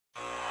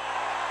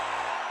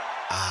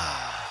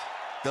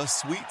The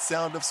sweet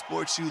sound of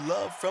sports you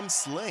love from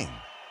Sling.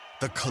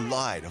 The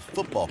collide of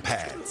football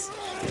pads.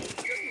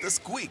 The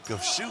squeak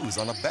of shoes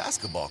on a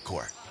basketball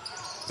court.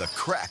 The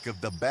crack of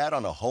the bat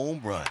on a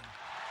home run.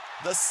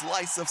 The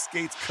slice of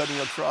skates cutting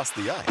across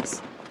the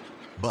ice.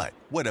 But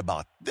what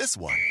about this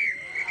one?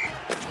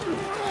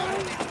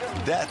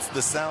 That's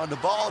the sound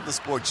of all the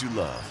sports you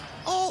love,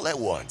 all at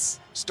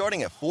once.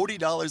 Starting at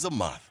 $40 a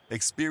month.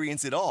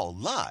 Experience it all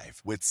live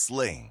with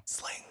Sling.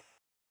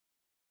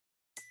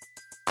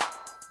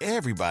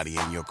 Everybody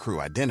in your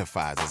crew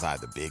identifies as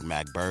either Big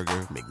Mac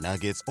Burger,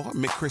 McNuggets, or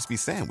McCrispy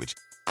Sandwich.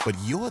 But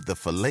you're the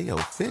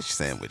Filet-O-Fish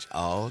Sandwich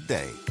all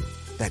day.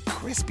 That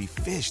crispy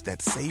fish,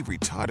 that savory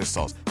tartar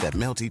sauce, that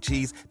melty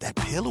cheese, that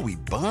pillowy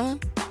bun.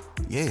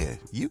 Yeah,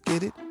 you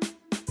get it.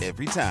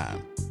 Every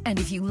time. And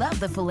if you love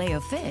the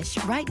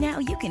Filet-O-Fish, right now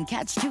you can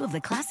catch two of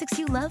the classics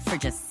you love for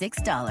just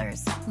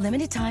 $6.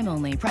 Limited time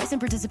only. Price and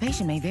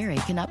participation may vary.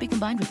 Cannot be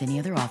combined with any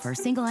other offer.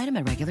 Single item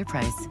at regular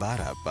price.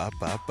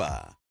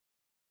 Ba-da-ba-ba-ba.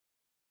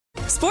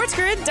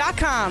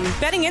 SportsGrid.com.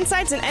 Betting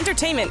insights and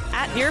entertainment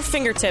at your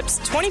fingertips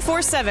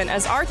 24/7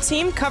 as our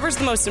team covers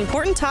the most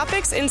important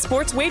topics in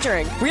sports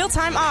wagering.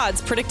 Real-time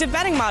odds, predictive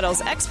betting models,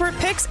 expert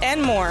picks,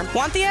 and more.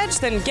 Want the edge?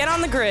 Then get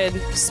on the grid.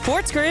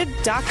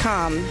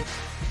 SportsGrid.com.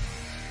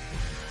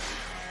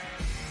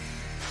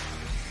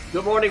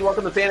 Good morning.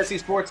 Welcome to Fantasy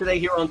Sports Today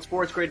here on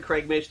Sports Grid.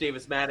 Craig Mish,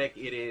 Davis Maddock.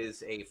 It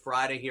is a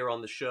Friday here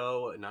on the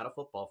show. Not a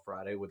football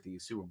Friday with the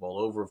Super Bowl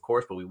over, of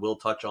course, but we will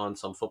touch on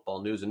some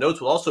football news and notes.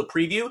 We'll also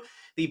preview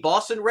the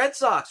Boston Red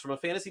Sox from a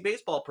fantasy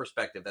baseball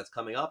perspective. That's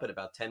coming up in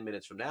about 10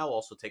 minutes from now.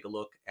 Also take a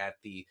look at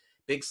the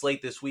big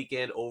slate this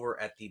weekend over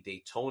at the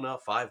Daytona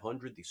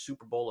 500. The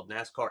Super Bowl of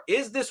NASCAR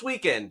is this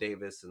weekend,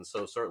 Davis. And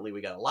so certainly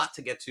we got a lot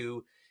to get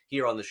to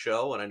here on the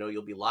show. And I know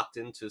you'll be locked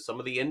into some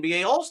of the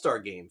NBA All-Star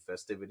Game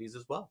festivities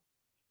as well.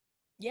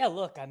 Yeah,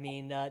 look, I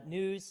mean,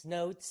 news,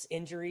 notes,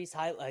 injuries,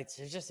 highlights.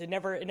 It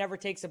never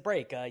takes a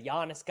break.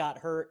 Giannis got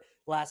hurt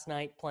last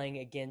night playing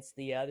against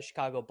the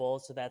Chicago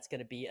Bulls, so that's going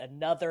to be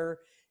another,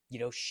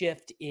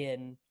 shift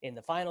in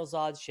the finals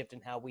odds, shift in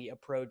how we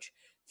approach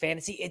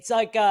fantasy. It's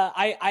like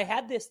I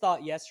had this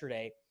thought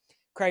yesterday,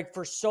 Craig.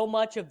 For so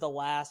much of the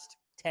last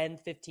 10,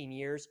 15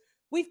 years,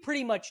 we've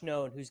pretty much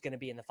known who's going to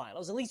be in the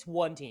finals. At least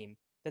one team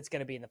that's going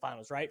to be in the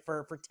finals, right?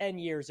 For 10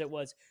 years, it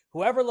was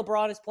whoever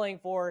LeBron is playing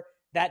for.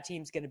 That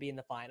team's going to be in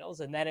the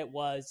finals. And then it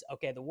was,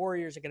 okay, the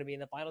Warriors are going to be in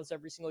the finals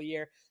every single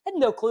year. I had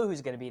no clue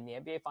who's going to be in the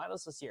NBA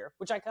finals this year,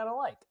 which I kind of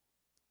like.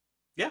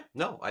 Yeah,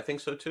 no, I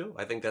think so too.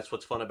 I think that's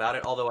what's fun about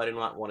it. Although I did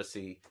not want to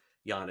see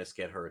Giannis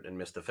get hurt and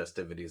miss the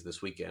festivities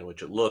this weekend,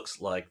 which it looks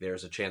like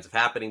there's a chance of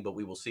happening, but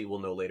we will see. We'll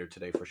know later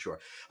today for sure.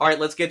 All right,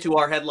 let's get to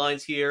our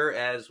headlines here.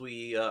 As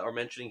we are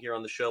mentioning here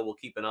on the show, we'll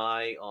keep an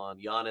eye on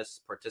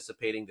Giannis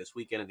participating this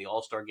weekend in the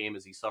All-Star game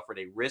as he suffered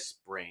a wrist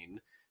sprain.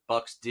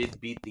 Bucks did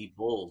beat the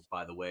Bulls,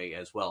 by the way,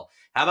 as well.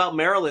 How about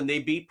Maryland? They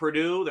beat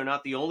Purdue. They're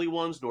not the only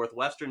ones.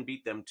 Northwestern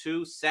beat them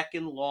too.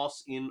 Second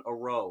loss in a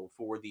row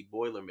for the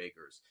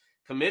Boilermakers.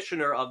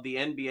 Commissioner of the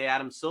NBA,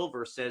 Adam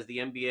Silver, says the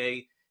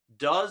NBA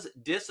does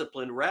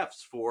discipline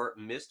refs for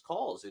missed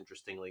calls,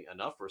 interestingly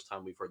enough. First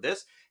time we've heard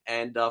this.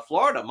 And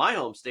Florida, my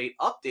home state,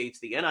 updates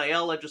the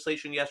NIL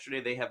legislation yesterday.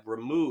 They have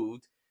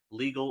removed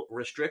legal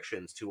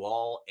restrictions to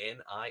all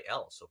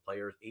NIL. So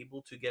players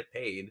able to get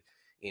paid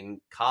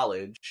in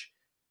college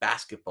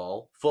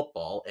basketball,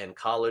 football, and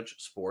college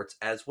sports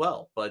as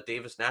well. But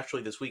Davis,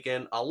 naturally this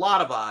weekend, a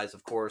lot of eyes,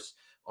 of course,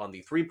 on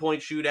the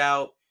three-point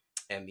shootout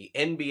and the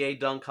NBA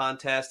dunk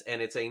contest. And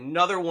it's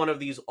another one of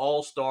these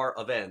all-star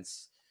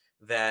events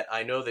that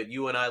I know that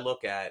you and I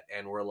look at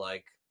and we're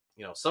like,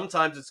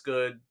 sometimes it's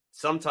good,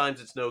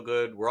 sometimes it's no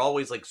good. We're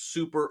always like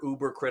super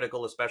uber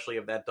critical, especially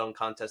of that dunk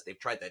contest. They've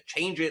tried to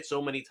change it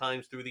so many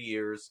times through the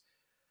years.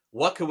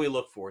 What can we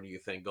look for, do you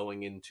think,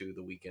 going into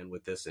the weekend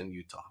with this in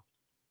Utah?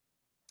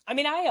 I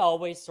mean, I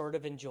always sort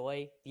of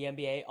enjoy the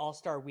NBA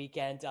All-Star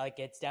Weekend. Like,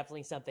 it's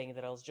definitely something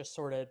that I'll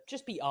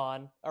just be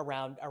on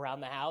around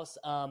the house.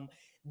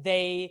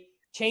 They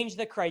changed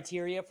the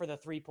criteria for the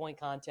three-point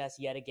contest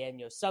yet again.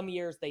 Some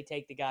years they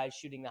take the guys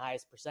shooting the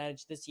highest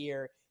percentage. This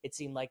year, it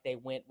seemed like they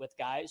went with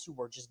guys who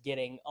were just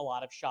getting a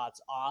lot of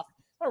shots off.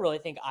 I don't really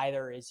think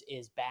either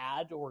is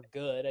bad or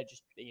good. I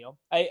just,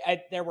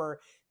 there were,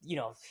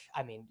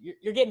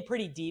 you're getting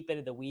pretty deep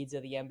into the weeds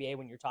of the NBA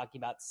when you're talking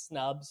about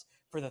snubs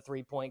for the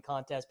three-point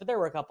contest. But there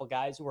were a couple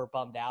guys who were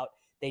bummed out.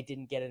 They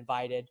didn't get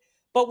invited.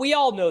 But we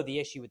all know the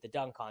issue with the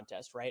dunk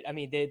contest, right? I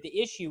mean, the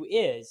issue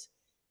is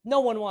no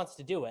one wants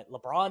to do it.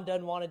 LeBron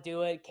doesn't want to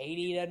do it.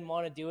 KD doesn't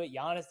want to do it.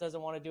 Giannis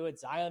doesn't want to do it.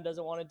 Zion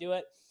doesn't want to do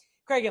it.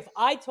 Craig, if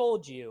I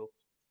told you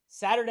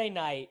Saturday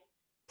night,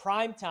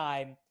 prime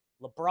time,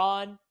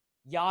 LeBron,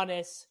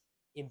 Giannis,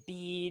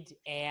 Embiid,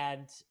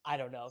 and I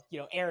don't know,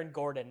 Aaron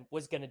Gordon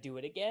was going to do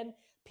it again,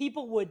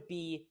 people would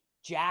be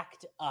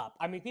jacked up.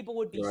 I mean, people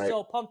would be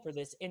so pumped for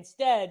this.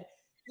 Instead,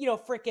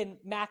 freaking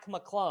Mac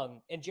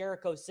McClung and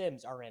Jericho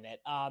Sims are in it.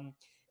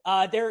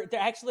 They're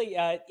actually,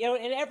 and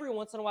every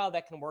once in a while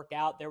that can work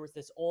out. There was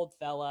this old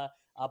fella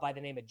by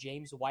the name of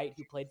James White,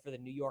 who played for the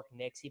New York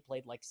Knicks. He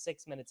played like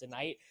 6 minutes a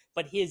night,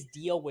 but his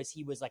deal was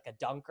he was like a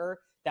dunker.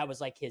 That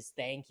was like his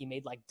thing. He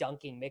made like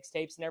dunking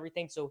mixtapes and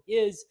everything. So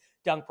his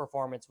dunk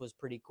performance was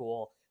pretty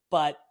cool.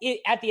 But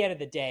at the end of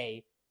the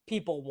day,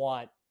 people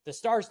want the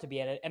Stars to be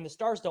in it, and the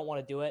Stars don't want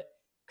to do it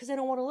because they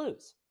don't want to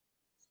lose.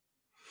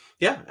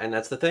 Yeah, and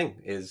that's the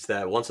thing, is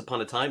that once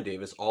upon a time,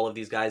 Davis, all of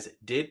these guys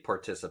did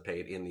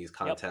participate in these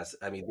contests.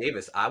 Yep. I mean,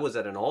 Davis, I was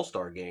at an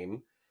All-Star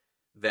game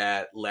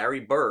that Larry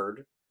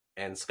Bird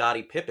and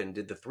Scottie Pippen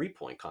did the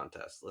 3-point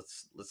contest.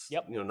 Let's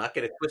not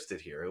get it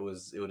twisted here. It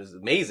was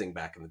amazing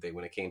back in the day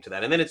when it came to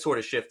that, and then it sort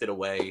of shifted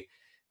away.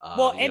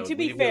 To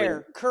be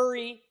fair,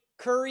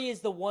 Curry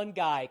is the one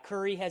guy.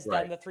 Curry has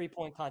done the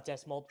 3-point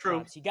contest multiple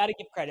times. You got to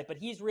give credit, but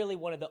he's really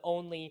one of the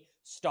only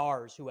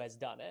stars who has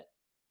done it.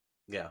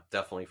 Yeah,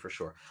 definitely, for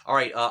sure. All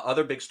right,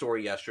 other big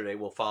story yesterday.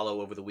 We'll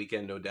follow over the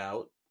weekend, no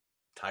doubt.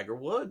 Tiger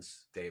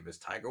Woods, Davis.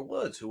 Tiger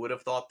Woods. Who would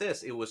have thought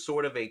this? It was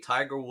sort of a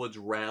Tiger Woods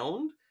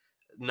round.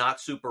 Not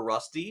super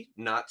rusty,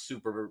 not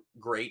super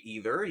great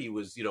either. He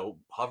was,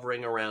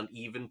 hovering around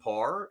even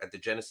par at the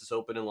Genesis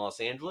Open in Los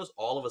Angeles.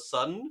 All of a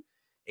sudden,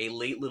 a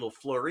late little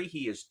flurry.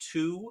 He is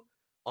 2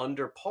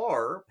 under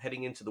par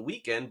heading into the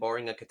weekend,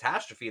 barring a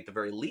catastrophe at the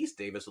very least,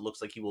 Davis. It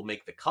looks like he will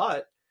make the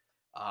cut.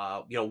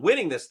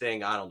 Winning this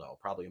thing, I don't know,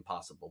 probably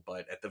impossible,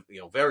 but at the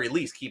very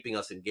least, keeping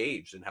us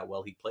engaged in how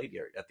well he played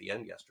here at the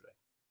end yesterday.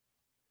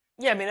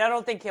 Yeah, I mean, I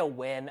don't think he'll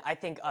win. I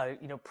think,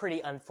 pretty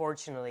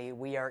unfortunately,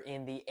 we are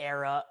in the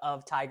era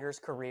of Tiger's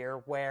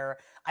career where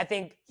I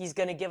think he's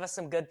going to give us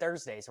some good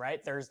Thursdays,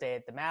 right? Thursday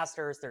at the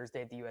Masters,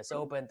 Thursday at the U.S.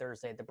 Open,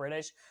 Thursday at the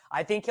British.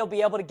 I think he'll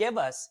be able to give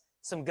us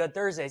some good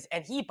Thursdays.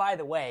 And he, by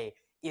the way,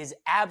 is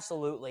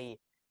absolutely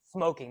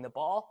smoking the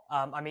ball.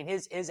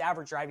 His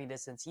average driving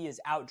distance, he is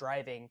out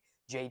driving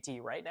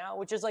JT right now,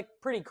 which is like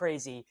pretty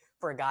crazy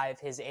for a guy of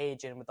his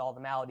age and with all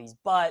the maladies.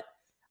 But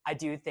I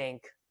do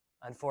think,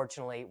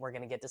 unfortunately, we're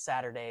going to get to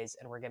Saturdays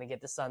and we're going to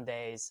get to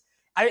Sundays.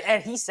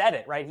 And he said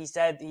it, right? He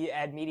said,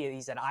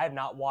 he said, I have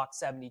not walked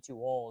 72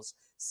 holes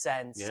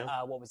since,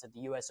 the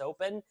U.S.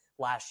 Open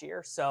last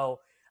year. So,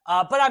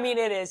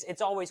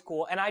 it's always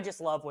cool. And I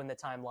just love when the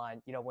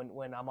timeline,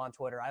 when I'm on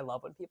Twitter, I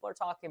love when people are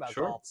talking about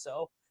golf.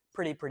 So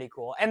pretty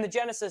cool. And the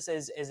Genesis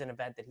is an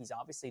event that he's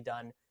obviously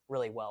done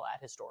really well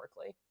at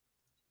historically.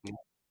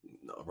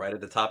 Right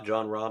at the top,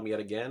 Jon Rahm yet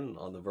again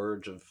on the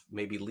verge of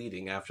maybe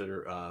leading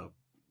after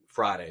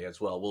Friday as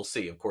well. We'll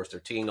see. Of course, they're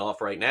teeing off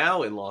right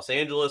now in Los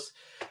Angeles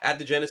at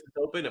the Genesis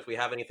Open. If we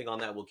have anything on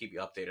that, we'll keep you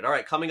updated. All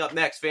right, coming up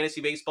next,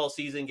 fantasy baseball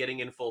season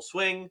getting in full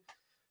swing.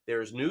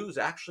 There's news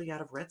actually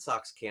out of Red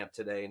Sox camp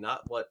today.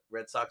 Not what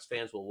Red Sox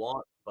fans will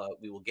want, but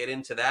we will get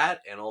into that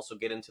and also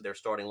get into their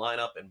starting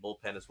lineup and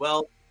bullpen as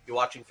well. You're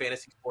watching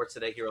Fantasy Sports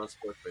today here on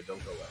Sports Grid.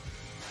 Don't go away.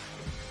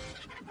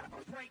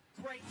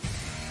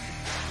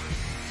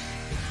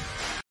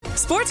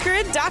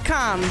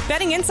 SportsGrid.com.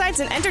 Betting insights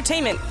and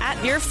entertainment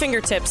at your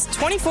fingertips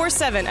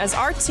 24/7 as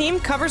our team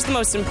covers the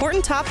most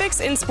important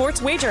topics in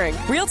sports wagering.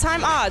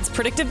 Real-time odds,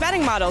 predictive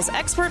betting models,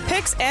 expert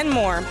picks, and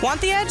more.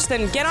 Want the edge?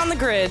 Then get on the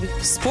grid.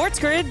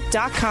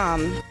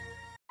 SportsGrid.com.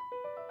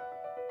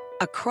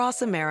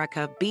 Across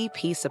America,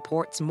 BP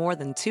supports more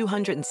than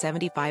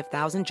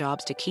 275,000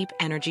 jobs to keep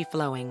energy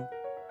flowing.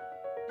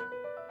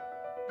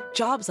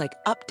 Jobs like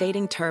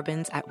updating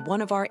turbines at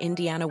one of our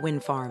Indiana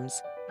wind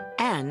farms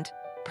and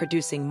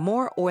producing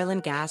more oil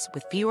and gas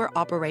with fewer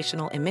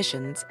operational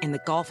emissions in the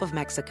Gulf of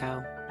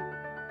Mexico.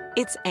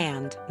 It's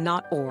and,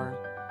 not or.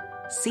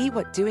 See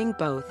what doing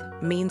both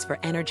means for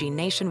energy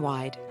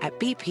nationwide at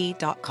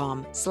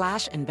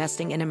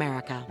bp.com/investing in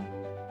America.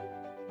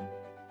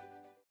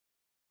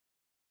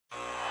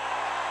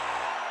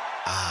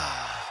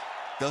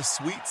 The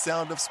sweet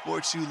sound of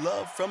sports you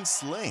love from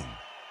Sling.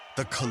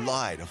 The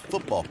collide of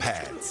football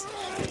pads.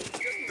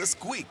 The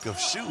squeak of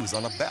shoes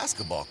on a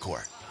basketball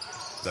court.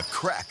 The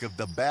crack of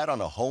the bat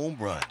on a home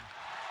run.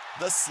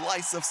 The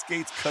slice of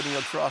skates cutting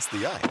across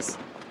the ice.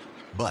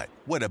 But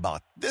what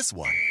about this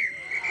one?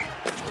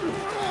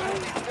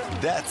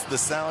 That's the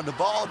sound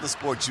of all the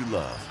sports you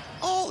love,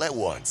 all at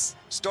once.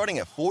 Starting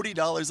at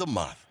 $40 a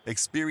month.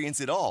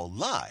 Experience it all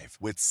live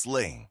with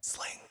Sling.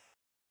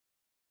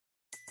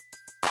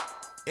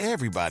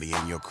 Everybody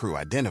in your crew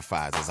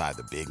identifies as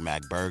either Big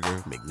Mac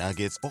Burger,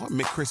 McNuggets, or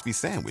McCrispy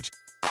Sandwich.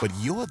 But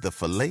you're the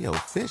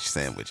Filet-O-Fish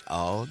Sandwich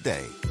all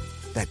day.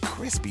 That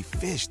crispy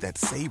fish, that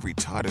savory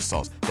tartar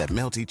sauce, that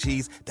melty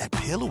cheese, that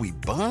pillowy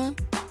bun.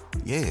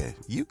 Yeah,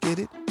 you get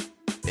it.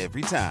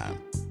 Every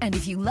time. And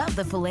if you love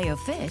the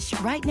Filet-O-Fish,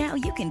 right now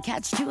you can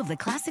catch 2 of the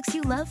classics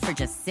you love for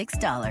just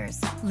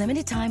 $6.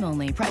 Limited time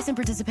only. Price and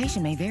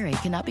participation may vary.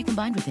 Cannot be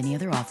combined with any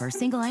other offer.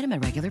 Single item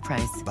at regular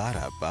price.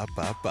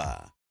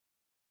 Ba-da-ba-ba-ba.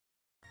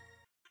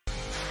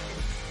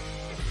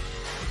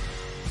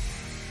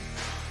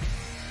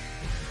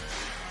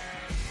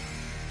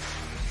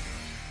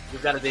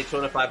 We've got a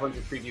Daytona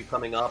 500 preview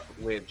coming up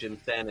with Jim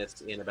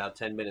Stannis in about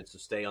 10 minutes, so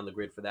stay on the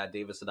grid for that.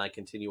 Davis and I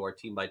continue our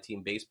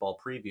team-by-team baseball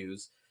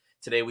previews.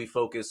 Today we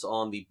focus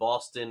on the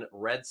Boston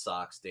Red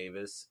Sox,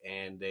 Davis,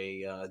 and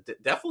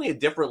definitely a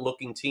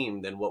different-looking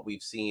team than what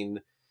we've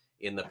seen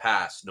in the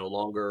past. No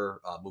longer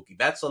Mookie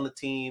Betts on the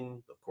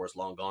team, of course,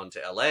 long gone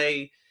to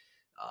LA.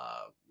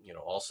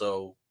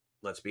 Also,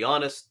 let's be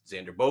honest,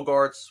 Xander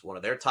Bogaerts, one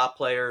of their top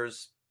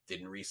players,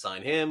 didn't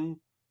re-sign him,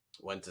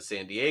 went to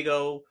San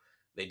Diego.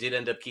 They did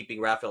end up keeping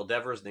Rafael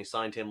Devers, and they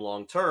signed him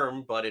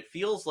long-term, but it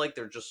feels like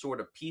they're just sort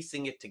of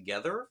piecing it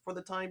together for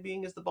the time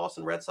being as the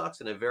Boston Red Sox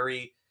in a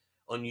very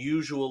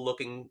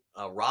unusual-looking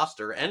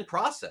roster and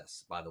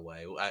process, by the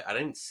way. I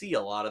didn't see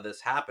a lot of this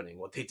happening,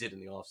 what they did in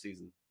the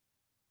offseason.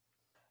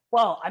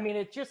 Well, I mean,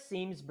 it just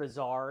seems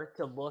bizarre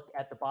to look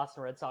at the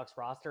Boston Red Sox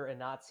roster and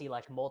not see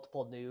like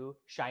multiple new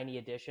shiny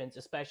additions,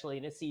 especially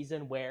in a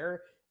season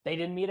where they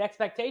didn't meet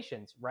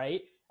expectations,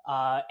 right?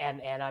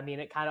 And I mean,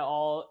 it kind of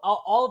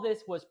all of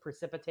this was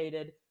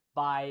precipitated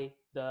by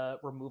the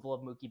removal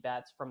of Mookie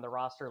Betts from the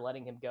roster,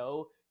 letting him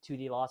go to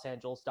the Los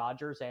Angeles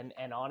Dodgers,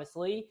 and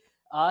honestly,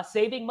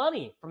 saving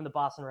money from the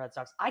Boston Red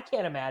Sox. I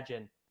can't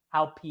imagine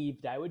how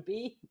peeved I would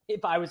be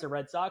if I was a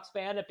Red Sox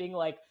fan at being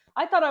like,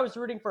 I thought I was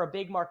rooting for a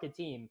big market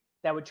team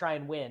that would try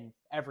and win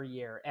every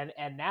year. And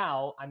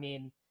now, I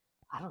mean,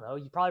 I don't know,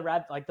 you probably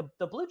rather like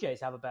the Blue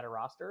Jays have a better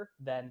roster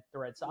than the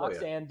Red Sox.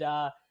 Oh, yeah. And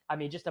I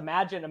mean, just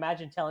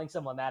imagine telling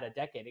someone that a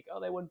decade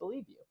ago, they wouldn't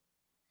believe you.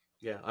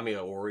 Yeah, I mean,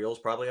 Orioles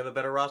probably have a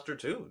better roster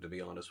too, to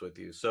be honest with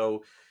you.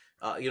 So,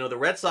 the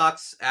Red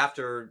Sox,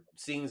 after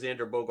seeing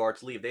Xander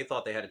Bogaerts leave, they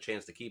thought they had a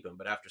chance to keep him.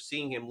 But after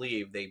seeing him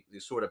leave, they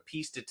sort of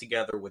pieced it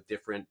together with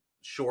different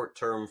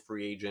short-term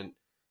free agent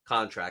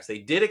contracts. They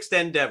did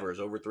extend Devers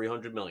over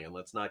 $300 million.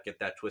 Let's not get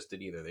that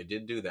twisted either. They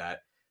did do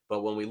that.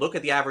 But when we look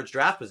at the average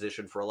draft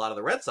position for a lot of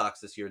the Red Sox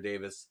this year,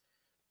 Davis,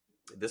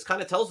 this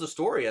kind of tells the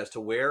story as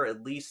to where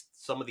at least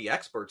some of the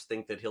experts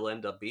think that he'll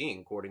end up being,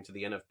 according to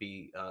the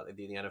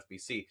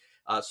NFBC.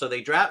 So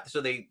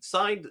they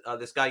signed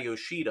this guy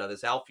Yoshida,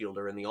 this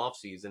outfielder, in the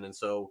offseason, and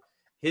so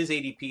his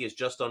ADP is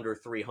just under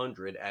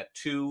 300 at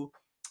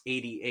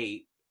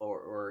 288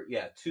 or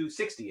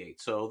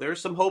 268. So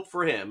there's some hope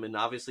for him, and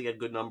obviously had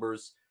good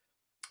numbers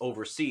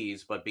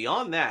overseas. But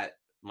beyond that,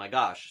 my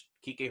gosh,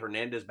 Kike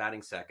Hernandez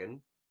batting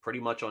second, pretty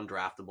much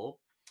undraftable.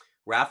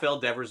 Rafael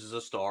Devers is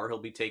a star. He'll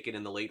be taken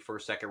in the late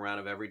first, second round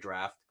of every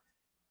draft.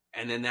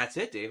 And then that's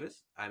it,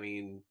 Davis. I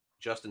mean,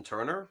 Justin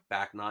Turner,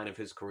 back nine of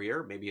his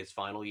career, maybe his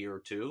final year or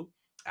two.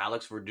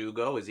 Alex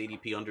Verdugo, his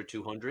ADP under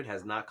 200,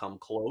 has not come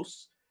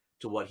close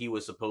to what he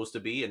was supposed to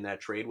be in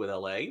that trade with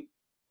LA.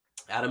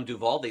 Adam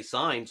Duvall, they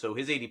signed, so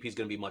his ADP is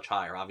going to be much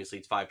higher. Obviously,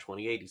 it's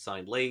 528. He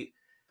signed late.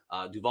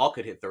 Duvall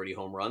could hit 30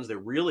 home runs. They're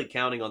really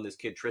counting on this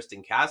kid,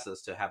 Tristan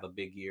Casas, to have a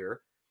big year.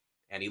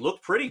 And he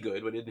looked pretty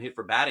good, but didn't hit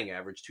for batting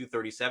average,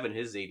 237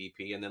 his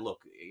ADP. And then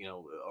look,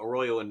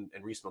 Arroyo and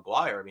Reese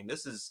McGuire. I mean,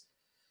 this is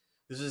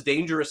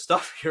dangerous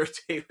stuff here,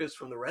 Davis,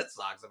 from the Red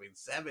Sox. I mean,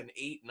 7,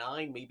 8,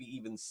 9, maybe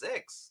even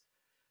 6.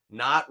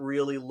 Not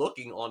really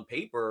looking on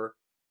paper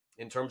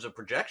in terms of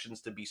projections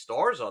to be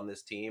stars on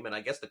this team. And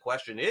I guess the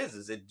question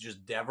is it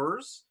just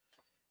Devers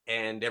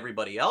and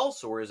everybody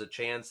else, or is a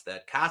chance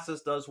that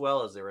Casas does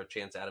well? Is there a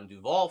chance Adam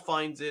Duvall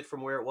finds it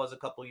from where it was a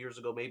couple of years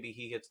ago? Maybe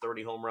he hits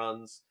 30 home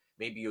runs.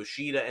 Maybe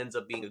Yoshida ends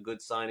up being a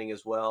good signing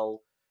as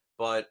well.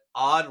 But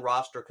odd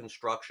roster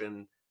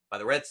construction by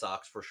the Red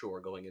Sox for sure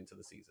going into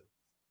the season.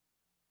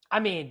 I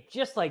mean,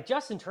 just like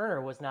Justin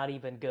Turner was not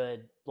even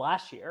good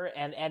last year,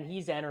 and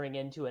he's entering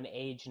into an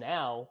age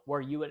now where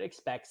you would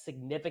expect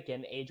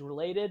significant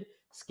age-related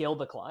skill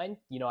decline.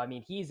 I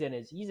mean, he's in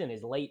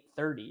his late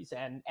 30s,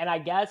 and I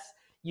guess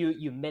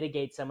you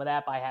mitigate some of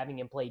that by having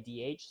him play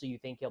DH, so you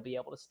think he'll be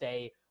able to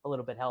stay a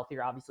little bit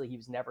healthier. Obviously, he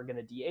was never going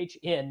to DH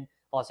in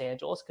Los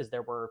Angeles because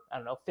there were,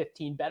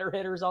 15 better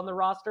hitters on the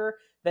roster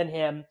than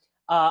him.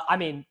 I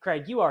mean,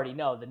 Craig, you already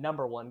know the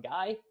number one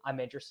guy I'm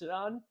interested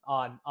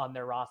on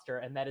their roster,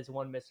 and that is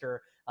one Mr.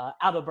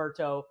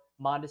 Adalberto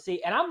Mondesi.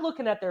 And I'm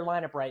looking at their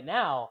lineup right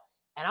now,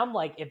 and I'm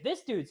like, if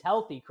this dude's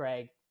healthy,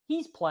 Craig,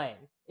 he's playing.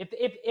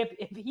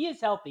 If he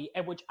is healthy,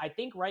 and which I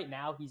think right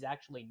now he's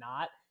actually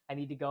not. I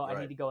need to go. Right.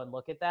 I need to go and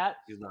look at that.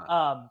 He's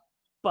not.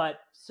 But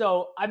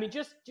so I mean,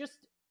 just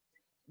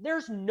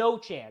there's no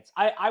chance.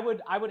 I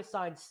would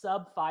assign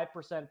sub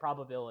 5%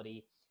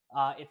 probability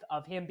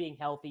of him being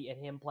healthy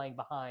and him playing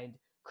behind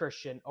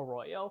Christian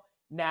Arroyo.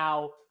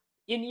 Now,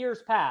 in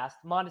years past,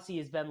 Mondesi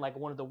has been like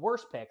one of the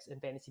worst picks in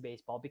fantasy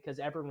baseball because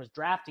everyone was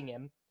drafting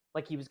him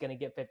like he was going to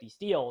get 50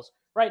 steals.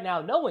 Right now,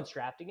 no one's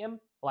drafting him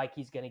like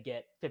he's going to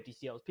get 50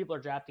 steals. People are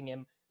drafting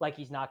him like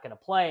he's not going to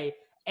play.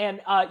 And,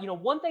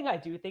 one thing I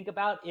do think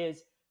about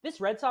is this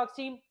Red Sox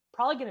team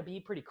probably going to be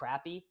pretty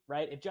crappy,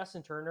 right? If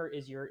Justin Turner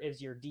is your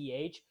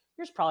DH,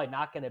 you're probably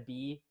not going to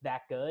be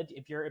that good.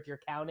 If you're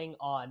counting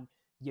on,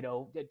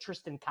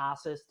 Tristan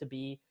Casas to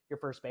be your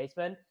first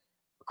baseman,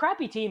 a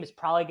crappy team is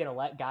probably going to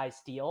let guys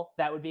steal.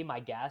 That would be my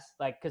guess.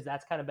 Cause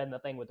that's kind of been the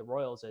thing with the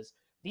Royals is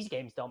these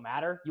games don't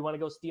matter. You want to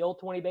go steal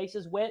 20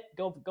 bases,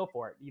 go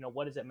for it.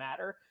 What does it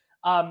matter?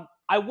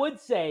 I would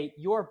say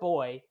your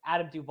boy,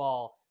 Adam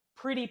Duvall,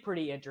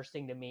 pretty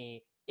interesting to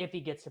me if he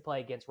gets to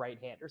play against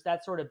right-handers.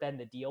 That's sort of been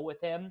the deal with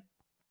him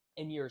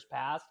in years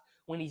past.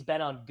 When he's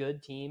been on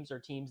good teams or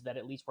teams that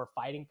at least were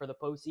fighting for the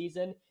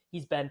postseason,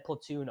 he's been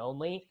platoon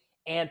only.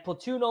 And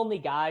platoon-only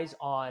guys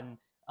on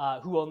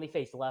who only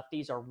face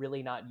lefties are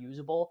really not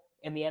usable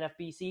in the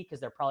NFBC because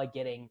they're probably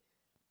getting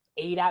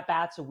 8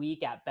 at-bats a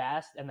week at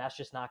best, and that's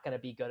just not going to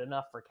be good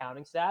enough for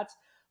counting stats.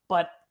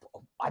 But,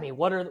 I mean,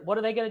 what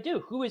are they going to do?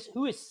 Who is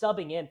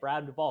subbing in for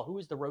Adam Duvall? Who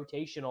is the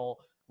rotational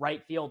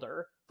right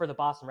fielder for the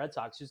Boston Red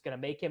Sox who's going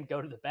to make him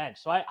go to the bench?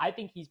 So I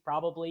think he's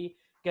probably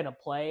going to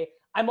play.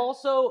 I'm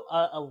also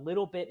a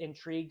little bit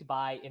intrigued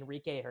by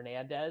Enrique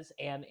Hernandez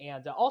and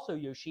also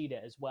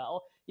Yoshida as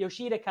well.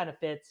 Yoshida kind of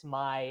fits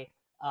my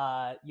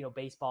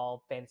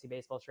fantasy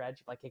baseball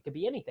strategy. Like, it could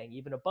be anything,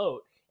 even a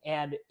boat.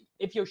 And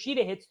if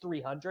Yoshida hits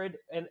 300,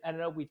 and I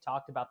know we've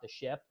talked about the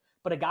shift,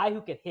 but a guy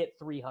who could hit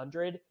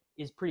 300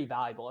 is pretty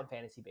valuable in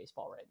fantasy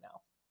baseball right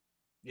now.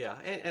 Yeah,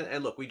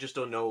 and look, we just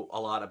don't know a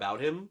lot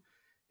about him.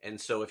 And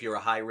so if you're a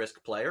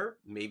high-risk player,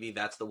 maybe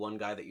that's the one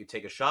guy that you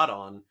take a shot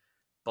on.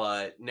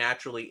 But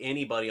naturally,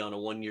 anybody on a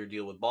one-year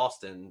deal with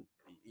Boston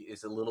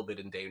is a little bit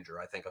in danger,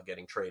 I think, of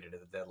getting traded at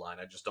the deadline.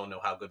 I just don't know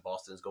how good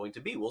Boston is going to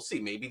be. We'll see.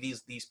 Maybe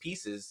these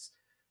pieces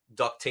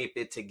duct tape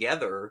it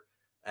together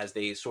as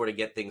they sort of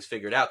get things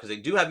figured out, because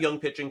they do have young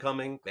pitching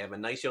coming. They have a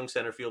nice young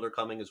center fielder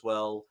coming as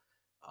well.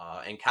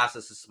 And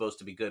Casas is supposed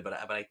to be good, but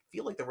I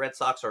feel like the Red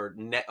Sox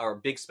are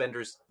big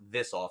spenders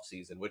this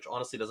offseason, which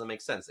honestly doesn't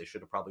make sense. They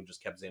should have probably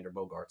just kept Xander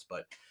Bogaerts.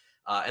 But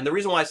and the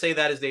reason why I say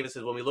that is, Davis,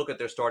 is when we look at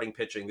their starting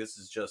pitching, this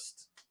is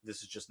just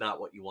not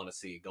what you want to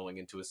see going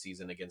into a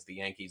season against the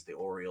Yankees, the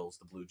Orioles,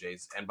 the Blue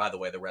Jays, and by the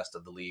way, the rest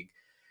of the league.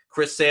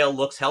 Chris Sale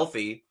looks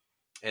healthy,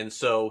 and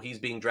so he's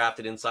being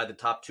drafted inside the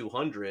top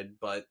 200,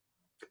 but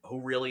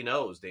who really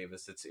knows,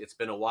 Davis? It's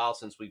been a while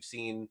since we've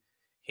seen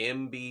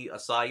him be a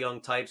Cy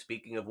Young type.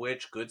 Speaking of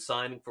which, good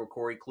signing for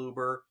Corey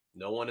Kluber.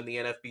 No one in the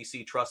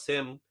NFBC trusts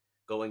him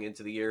going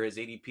into the year. His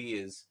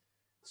ADP is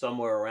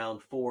somewhere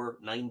around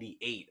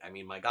 498. I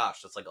mean, my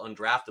gosh, that's like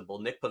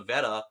undraftable. Nick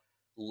Pivetta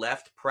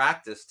left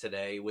practice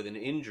today with an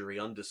injury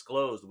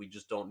undisclosed. We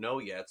just don't know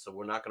yet, so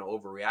we're not going to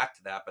overreact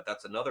to that. But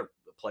that's another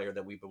player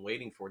that we've been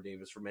waiting for,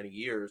 Davis, for many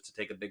years to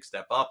take a big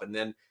step up. And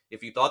then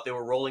if you thought they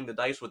were rolling the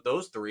dice with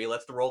those three,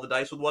 let's roll the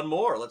dice with one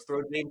more. Let's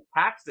throw James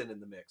Paxton in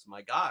the mix.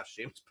 My gosh,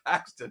 James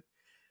Paxton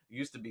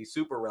used to be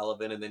super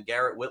relevant. And then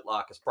Garrett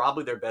Whitlock is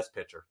probably their best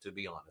pitcher, to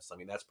be honest. I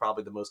mean, that's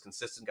probably the most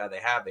consistent guy they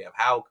have. They have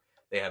Houck,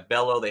 they have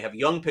Bello, they have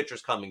young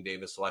pitchers coming,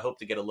 Davis. So I hope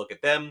to get a look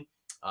at them.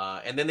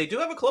 And then they do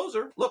have a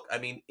closer. Look, I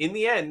mean, in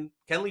the end,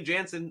 Kenley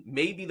Jansen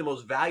may be the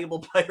most valuable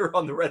player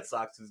on the Red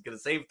Sox who's going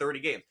to save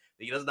 30 games.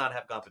 He does not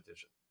have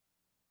competition.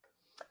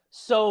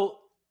 So,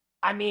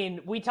 I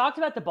mean, we talked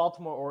about the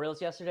Baltimore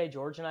Orioles yesterday,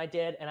 George and I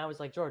did, and I was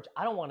like, George,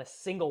 I don't want a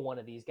single one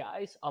of these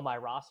guys on my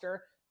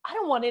roster. I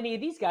don't want any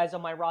of these guys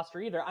on my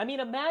roster either. I mean,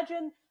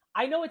 imagine,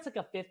 I know it's like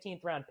a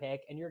 15th round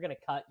pick, and you're going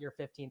to cut your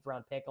 15th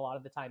round pick a lot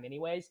of the time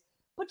anyways,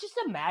 but just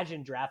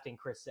imagine drafting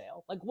Chris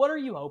Sale. Like, what are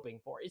you hoping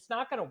for? It's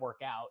not going to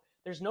work out.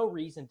 There's no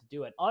reason to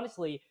do it.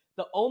 Honestly,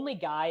 the only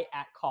guy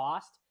at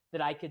cost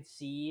that I could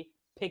see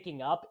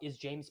picking up is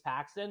James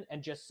Paxton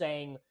and just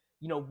saying,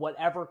 you know,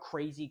 whatever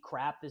crazy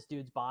crap this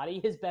dude's body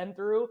has been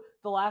through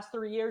the last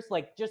 3 years,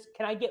 like, just,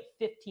 can I get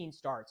 15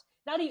 starts?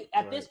 Not even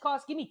at this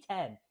cost, give me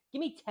 10. Give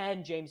me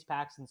 10 James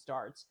Paxton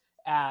starts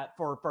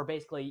for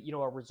basically, you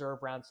know, a reserve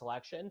round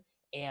selection,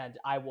 and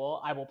I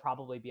will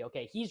probably be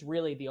okay. He's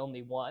really the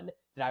only one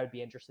that I would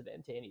be interested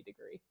in to any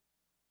degree.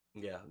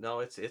 Yeah, no,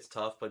 it's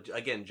tough. But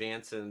again,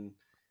 Jansen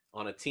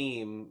on a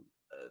team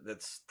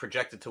that's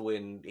projected to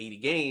win 80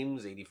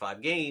 games,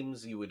 85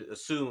 games, you would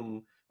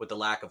assume, with the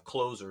lack of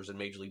closers in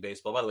Major League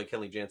Baseball. By the way,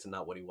 Kenley Jansen,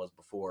 not what he was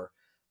before,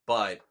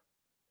 but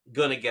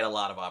going to get a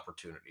lot of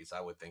opportunities,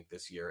 I would think,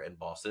 this year in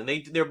Boston.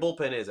 And their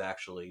bullpen is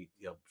actually,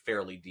 you know,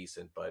 fairly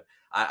decent, but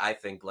I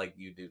think, like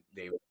you do,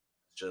 David,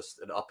 just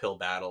an uphill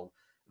battle.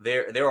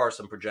 There are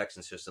some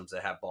projection systems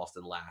that have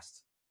Boston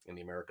last in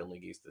the American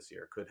League East this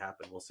year. Could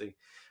happen. We'll see.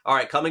 All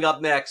right, coming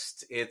up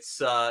next, it's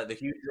the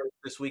huge race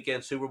this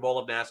weekend, Super Bowl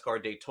of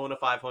NASCAR, Daytona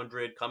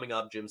 500 coming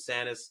up. Jim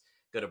Sannes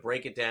going to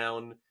break it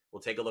down.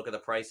 We'll take a look at the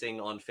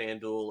pricing on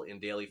FanDuel in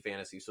daily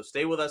fantasy. So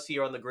stay with us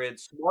here on the Grid.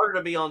 Smarter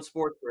to be on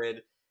Sports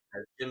Grid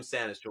as Jim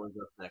Sannes joins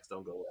us next.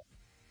 Don't go away.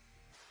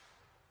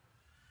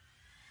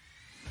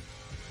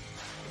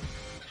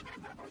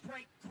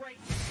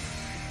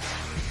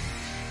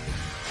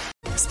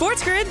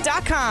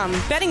 SportsGrid.com.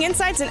 Betting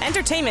insights and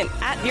entertainment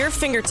at your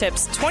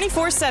fingertips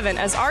 24/7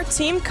 as our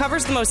team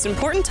covers the most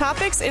important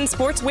topics in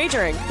sports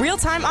wagering.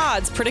 Real-time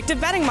odds,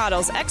 predictive betting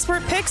models,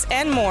 expert picks,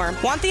 and more.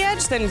 Want the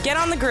edge? Then get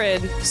on the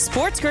grid.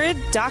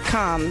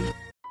 SportsGrid.com.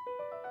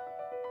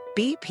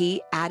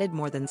 BP added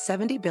more than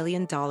 $70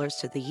 billion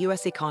to the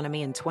U.S.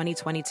 economy in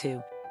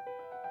 2022.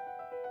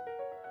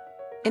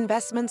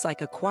 Investments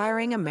like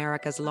acquiring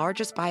America's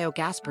largest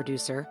biogas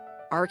producer,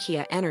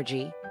 Archaea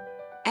Energy,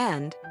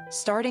 and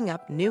starting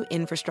up new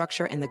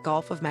infrastructure in the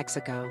Gulf of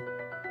Mexico.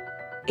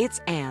 It's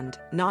and,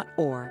 not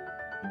or.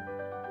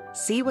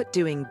 See what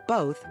doing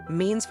both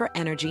means for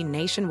energy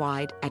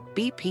nationwide at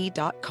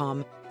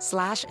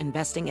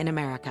bp.com/investing in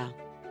America.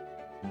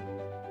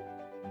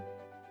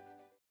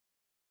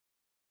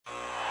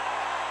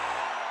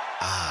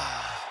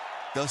 Ah,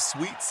 The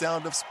sweet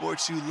sound of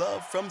sports you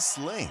love from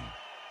Sling.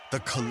 The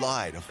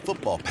collide of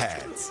football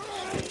pads.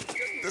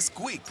 The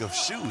squeak of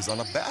shoes on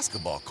a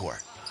basketball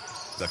court.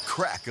 The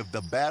crack of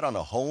the bat on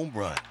a home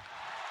run.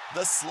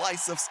 The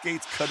slice of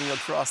skates cutting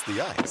across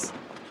the ice.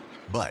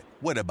 But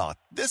what about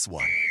this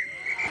one?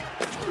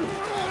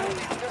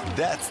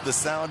 That's the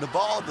sound of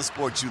all the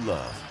sports you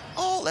love,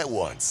 all at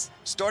once.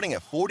 Starting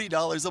at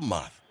 $40 a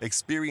month.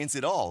 Experience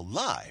it all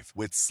live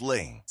with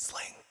Sling.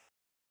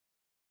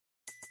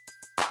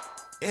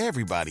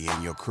 Everybody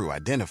in your crew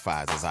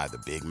identifies as either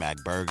Big Mac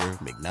Burger,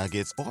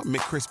 McNuggets, or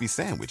McCrispy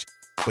Sandwich.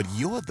 But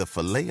you're the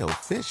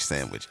Filet-O-Fish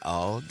Sandwich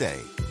all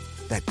day.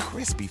 That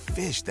crispy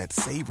fish, that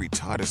savory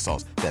tartar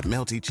sauce, that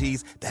melty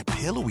cheese, that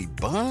pillowy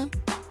bun.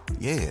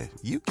 Yeah,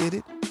 you get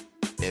it.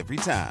 Every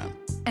time.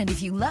 And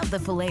if you love the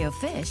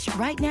Filet-O-Fish,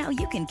 right now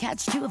you can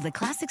catch two of the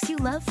classics you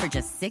love for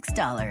just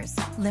 $6.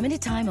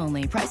 Limited time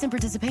only. Price and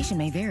participation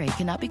may vary.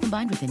 Cannot be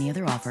combined with any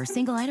other offer.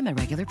 Single item at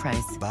regular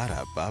price.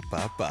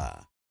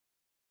 Ba-da-ba-ba-ba.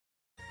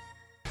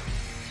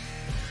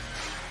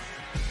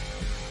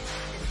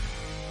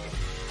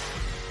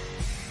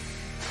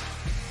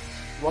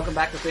 Welcome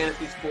back to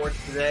Fantasy Sports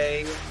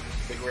Today.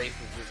 Big races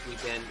this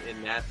weekend in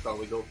NASCAR.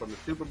 We go from the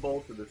Super Bowl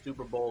to the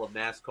Super Bowl of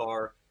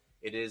NASCAR.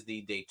 It is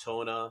the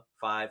Daytona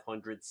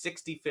 500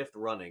 65th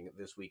running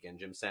this weekend.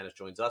 Jim Sannes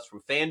joins us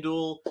from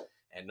FanDuel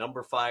and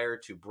Number Fire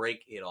to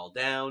break it all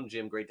down.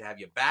 Jim, great to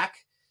have you back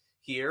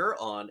here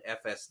on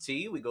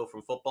FST. We go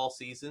from football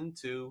season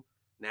to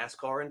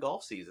NASCAR and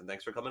golf season.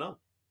 Thanks for coming on.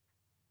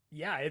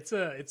 Yeah, it's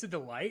a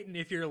delight. And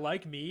if you're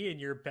like me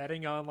and you're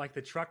betting on like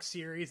the Truck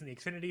Series and the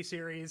Xfinity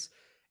Series,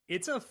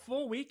 it's a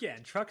full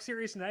weekend. Truck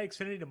Series tonight,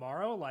 Xfinity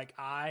tomorrow. Like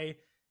I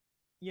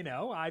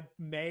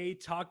may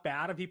talk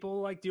bad of people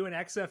like doing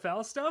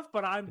XFL stuff,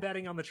 but I'm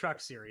betting on the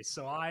Truck Series.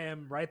 So I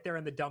am right there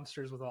in the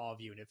dumpsters with all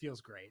of you, and it feels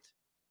great.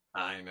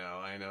 I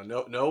know.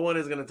 No one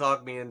is going to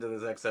talk me into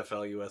this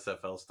XFL,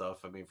 USFL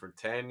stuff. I mean, for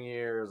 10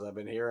 years, I've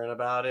been hearing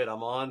about it.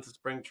 I'm on to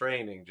spring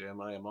training,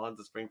 Jim. I am on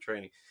to spring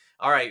training.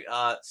 All right.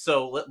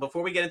 So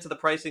before we get into the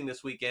pricing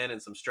this weekend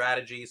and some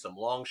strategy, some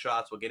long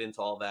shots, we'll get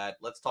into all that.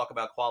 Let's talk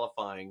about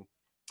qualifying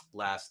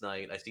last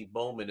night. I see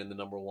Bowman in the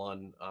number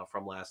one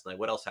from last night.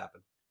 What else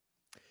happened?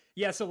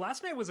 Yeah, so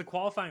last night was the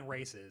qualifying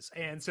races,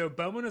 and so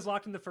Bowman was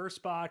locked in the first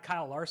spot.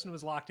 Kyle Larson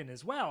was locked in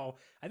as well.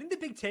 I think the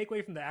big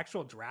takeaway from the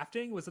actual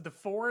drafting was that the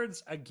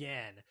Fords,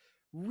 again,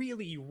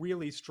 really,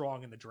 really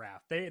strong in the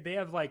draft. They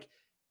have, like,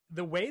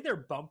 the way their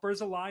bumpers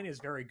align is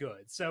very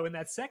good. So in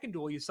that second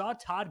duel, you saw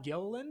Todd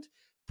Gilliland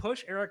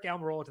push Eric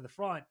Almirola to the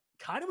front,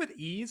 kind of with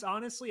ease,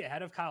 honestly,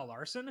 ahead of Kyle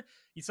Larson.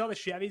 You saw the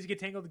Chevys get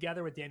tangled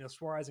together with Daniel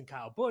Suarez and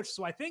Kyle Busch.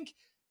 So I think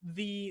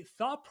the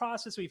thought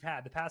process we've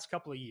had the past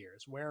couple of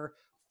years where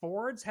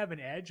Fords have an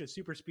edge at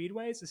super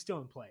speedways is still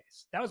in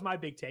place. That was my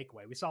big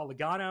takeaway. We saw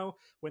Logano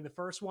win the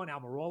first one,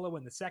 Almirola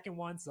win the second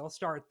one. So they'll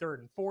start third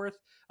and fourth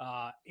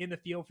in the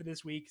field for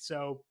this week.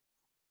 So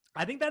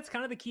I think that's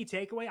kind of the key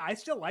takeaway. I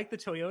still like the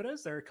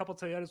Toyotas. There are a couple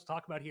Toyotas we'll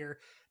talk about here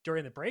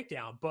during the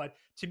breakdown. But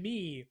to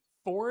me,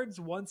 Fords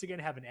once again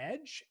have an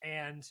edge,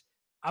 and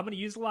I'm going to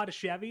use a lot of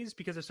Chevys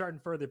because they're starting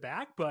further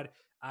back, but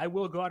I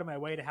will go out of my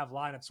way to have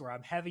lineups where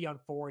I'm heavy on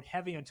Ford,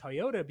 heavy on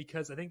Toyota,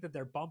 because I think that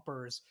their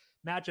bumpers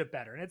match up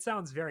better. And it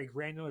sounds very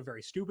granular,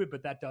 very stupid,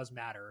 but that does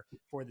matter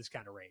for this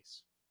kind of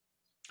race.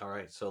 All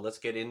right, so let's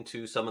get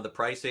into some of the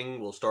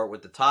pricing. We'll start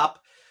with the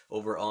top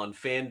over on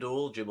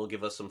FanDuel. Jim will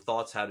give us some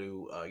thoughts how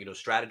to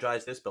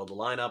strategize this, build a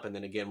lineup, and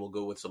then again we'll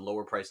go with some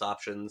lower price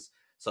options,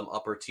 some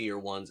upper tier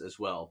ones as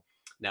well.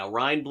 Now,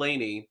 Ryan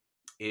Blaney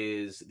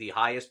is the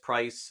highest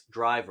price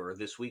driver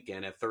this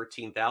weekend at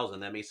 $13,000.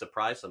 That may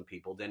surprise some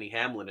people. Denny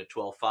Hamlin at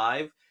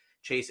 $12,500.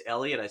 Chase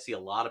Elliott, I see a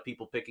lot of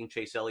people picking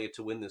Chase Elliott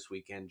to win this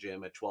weekend,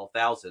 Jim, at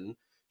 $12,000.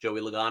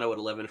 Joey Logano at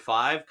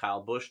 $11,500.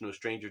 Kyle Busch, no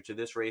stranger to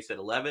this race, at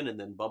 $11,000. And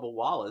then Bubba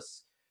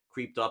Wallace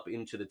creeped up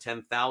into the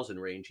 $10,000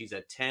 range. He's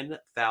at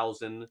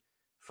 $10,500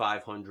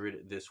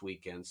 this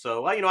weekend.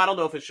 So, I don't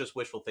know if it's just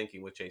wishful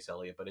thinking with Chase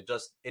Elliott, but it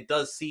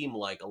does seem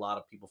like a lot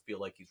of people feel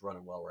like he's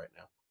running well right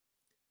now.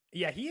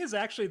 Yeah, he is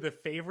actually the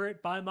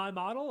favorite by my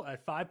model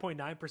at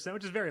 5.9%,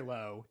 which is very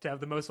low to have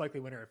the most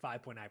likely winner at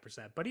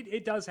 5.9%. But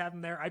it does have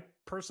him there. I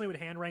personally would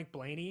hand rank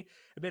Blaney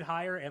a bit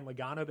higher and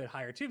Logano a bit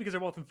higher too, because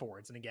they're both in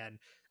Fords. And again,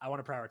 I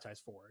want to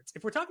prioritize Fords.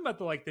 If we're talking about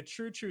the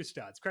true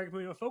studs, Craig, if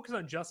we focus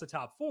on just the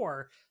top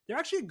four, they're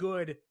actually a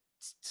good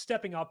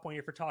stepping up point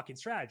if we're talking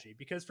strategy,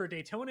 because for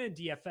Daytona and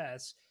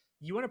DFS,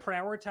 you want to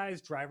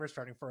prioritize drivers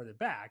starting further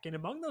back. And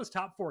among those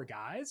top four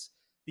guys,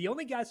 the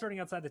only guy starting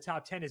outside the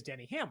top 10 is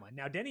Denny Hamlin.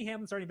 Now, Denny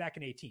Hamlin starting back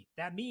in 18th.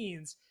 That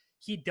means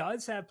he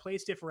does have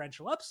place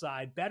differential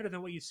upside, better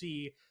than what you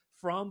see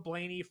from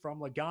Blaney, from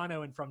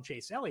Logano, and from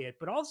Chase Elliott.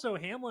 But also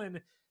Hamlin,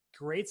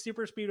 great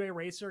super speedway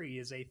racer. He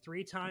is a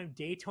 3-time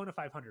Daytona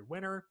 500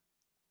 winner.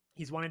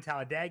 He's won in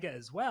Talladega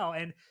as well.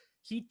 And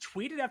he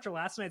tweeted after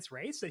last night's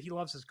race that he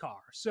loves his car.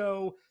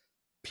 So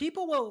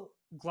people will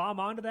glom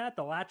onto that.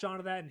 They'll latch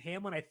onto that. And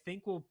Hamlin, I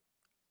think, will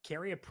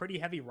carry a pretty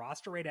heavy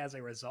roster rate as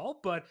a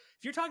result. But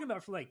if you're talking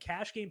about from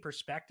cash game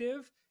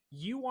perspective,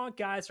 you want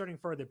guys starting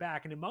further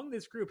back. And among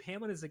this group,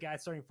 Hamlin is the guy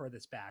starting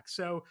furthest back.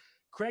 So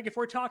Craig, if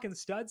we're talking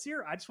studs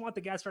here, I just want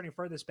the guy starting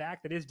furthest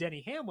back. That is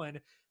Denny Hamlin,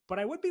 but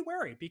I would be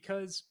wary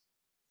because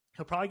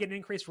he'll probably get an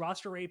increased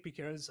roster rate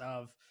because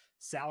of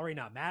salary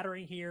not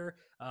mattering here,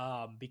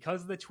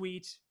 because of the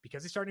tweet,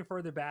 because he's starting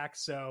further back.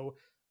 So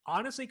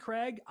honestly,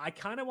 Craig, I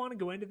kind of want to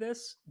go into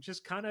this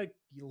just kind of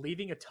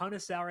leaving a ton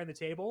of salary on the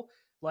table.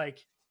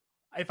 Like,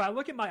 if I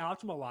look at my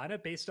optimal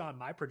lineup based on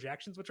my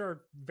projections, which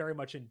are very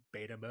much in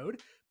beta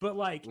mode, but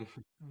like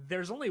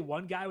there's only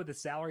one guy with a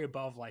salary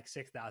above like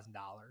 $6,000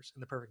 in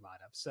the perfect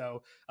lineup.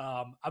 So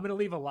I'm going to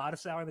leave a lot of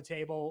salary on the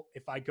table.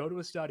 If I go to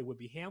a stud, it would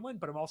be Hamlin,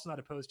 but I'm also not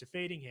opposed to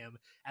fading him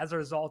as a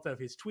result of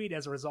his tweet,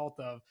 as a result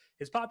of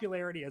his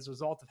popularity, as a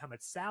result of how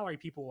much salary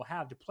people will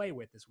have to play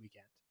with this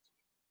weekend.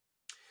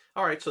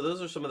 All right, so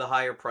those are some of the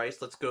higher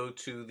price. Let's go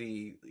to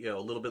the, a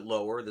little bit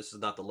lower. This is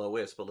not the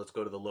lowest, but let's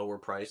go to the lower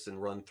price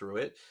and run through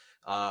it.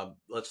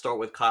 Let's start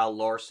with Kyle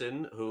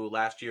Larson, who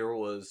last year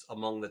was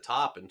among the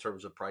top in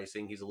terms of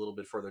pricing. He's a little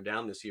bit further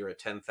down this year at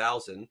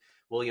 $10,000.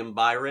 William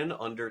Byron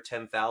under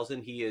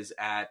 $10,000. He is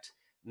at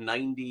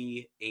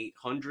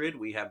 $9,800.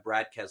 We have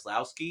Brad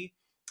Keselowski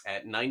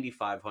at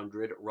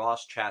 $9,500.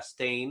 Ross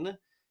Chastain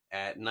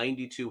at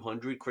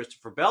 $9,200.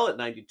 Christopher Bell at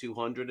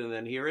 $9,200. And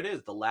then here it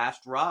is, the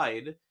last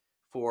ride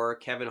for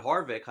Kevin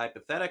Harvick,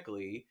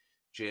 hypothetically,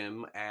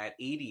 Jim, at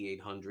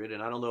 $8,800.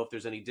 And I don't know if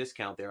there's any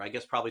discount there. I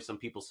guess probably some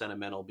people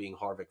sentimental being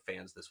Harvick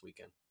fans this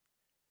weekend.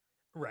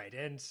 Right,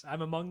 and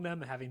I'm among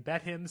them, having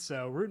bet him,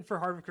 so rooting for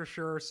Harvick for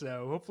sure.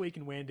 So hopefully he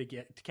can win to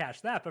cash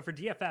that. But for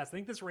DFS, I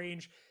think this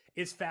range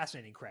is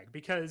fascinating, Craig,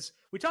 because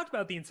we talked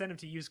about the incentive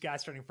to use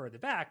guys starting further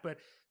back, but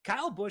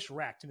Kyle Busch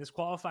wrecked in his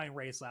qualifying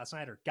race last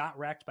night, or got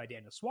wrecked by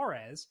Daniel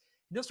Suarez.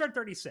 He'll start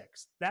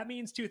 36th. That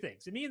means two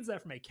things. It means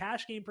that from a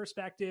cash game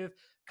perspective,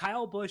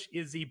 Kyle Busch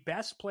is the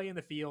best play in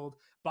the field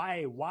by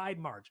a wide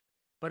margin.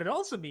 But it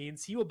also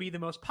means he will be the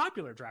most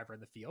popular driver in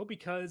the field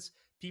because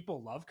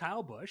people love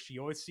Kyle Busch. You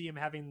always see him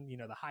having,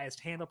 the highest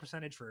handle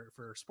percentage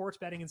for sports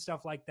betting and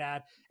stuff like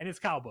that. And it's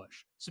Kyle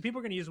Busch. So people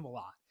are going to use him a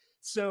lot.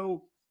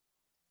 So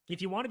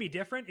if you want to be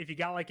different, if you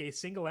got like a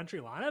single entry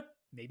lineup,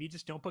 maybe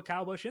just don't put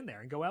Kyle Busch in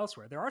there and go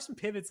elsewhere. There are some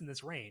pivots in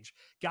this range.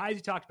 Guys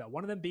you talked about,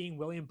 one of them being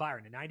William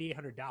Byron at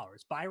 $9,800.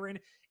 Byron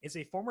is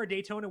a former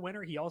Daytona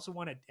winner. He also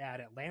won at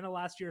Atlanta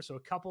last year, so a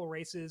couple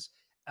races,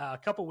 a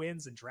couple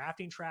wins and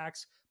drafting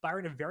tracks.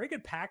 Byron, a very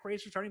good pack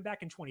racer starting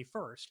back in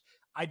 21st.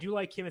 I do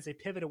like him as a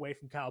pivot away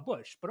from Kyle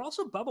Busch, but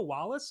also Bubba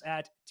Wallace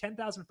at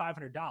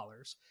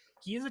 $10,500.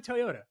 He is a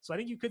Toyota, so I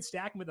think you could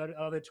stack him with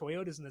other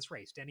Toyotas in this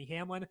race. Denny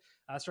Hamlin,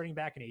 starting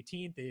back in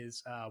 18th,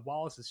 is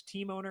Wallace's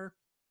team owner.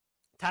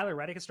 Tyler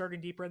Reddick is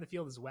starting deeper in the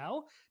field as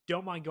well.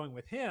 Don't mind going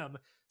with him.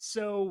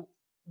 So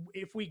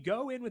if we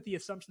go in with the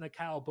assumption that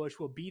Kyle Busch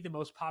will be the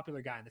most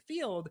popular guy in the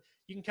field,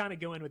 you can kind of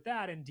go in with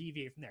that and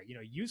deviate from there.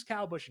 Use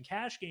Kyle Busch in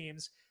cash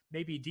games,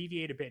 maybe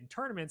deviate a bit in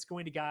tournaments,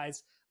 going to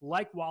guys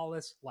like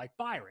Wallace, like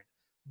Byron.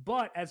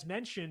 But as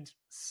mentioned,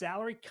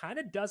 salary kind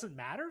of doesn't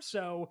matter.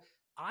 So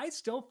I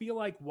still feel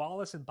like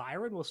Wallace and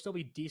Byron will still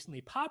be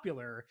decently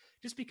popular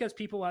just because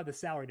people have the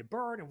salary to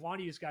burn and want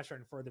to use guys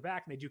starting further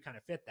back, and they do kind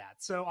of fit that.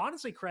 So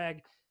honestly,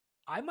 Craig,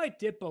 I might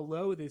dip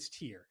below this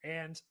tier,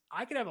 and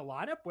I could have a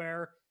lineup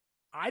where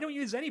I don't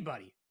use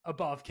anybody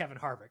above Kevin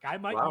Harvick. I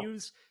might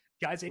use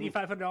guys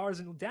 $8,500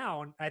 and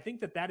down. I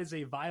think that is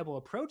a viable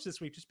approach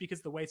this week just because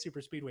of the way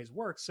super speedways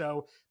work.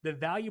 So the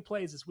value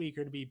plays this week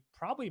are going to be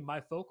probably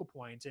my focal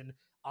point. And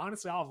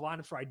honestly, I'll have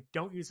lineups where I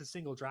don't use a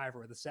single driver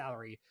with a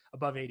salary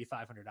above $8,500.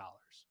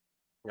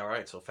 All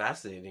right, so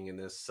fascinating in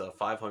this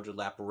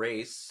 500-lap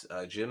race.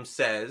 Jim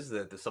says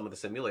that some of the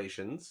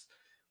simulations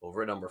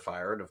over at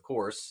Numberfire, and of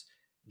course,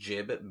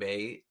 Jib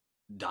may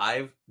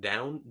dive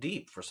down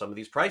deep for some of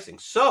these pricing.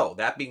 So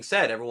that being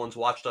said, everyone's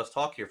watched us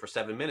talk here for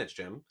 7 minutes,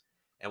 Jim,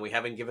 and we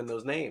haven't given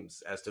those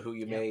names as to who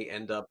you may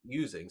end up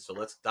using. So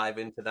let's dive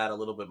into that a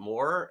little bit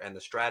more and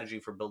the strategy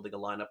for building a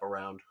lineup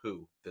around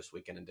who this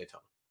weekend in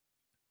Daytona.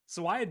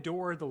 So I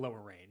adore the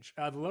lower range.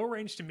 The lower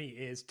range to me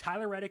is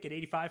Tyler Reddick at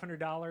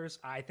 $8,500.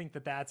 I think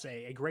that's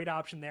a great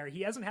option there.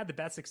 He hasn't had the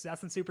best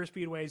success in super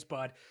speedways,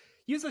 but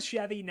use a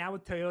Chevy now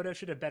with Toyota,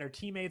 should have better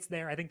teammates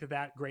there. I think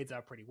that grades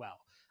out pretty well.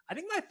 I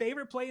think my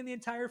favorite play in the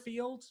entire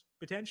field,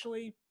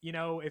 potentially,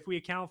 if we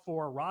account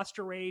for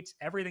roster rate,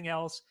 everything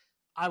else,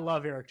 I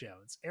love Eric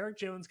Jones. Eric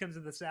Jones comes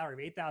with a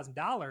salary of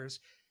 $8,000.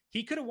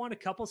 He could have won a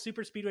couple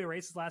super speedway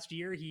races last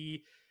year.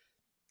 He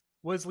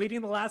was leading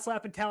the last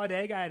lap in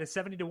Talladega. I had a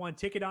 70-1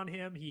 ticket on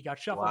him. He got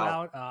shuffled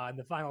out in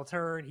the final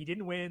turn. He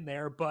didn't win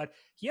there, but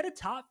he had a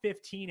top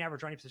 15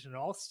 average running position in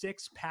all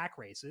 6 pack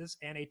races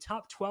and a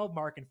top 12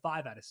 mark in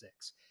 5 out of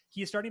 6.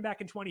 He is starting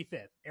back in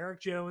 25th.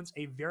 Eric Jones,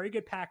 a very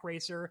good pack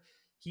racer.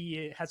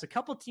 He has a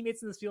couple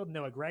teammates in this field,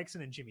 Noah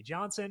Gragson and Jimmy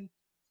Johnson.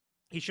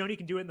 He's shown he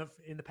can do it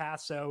in the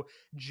past. So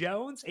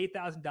Jones,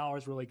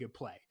 $8,000, really good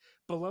play.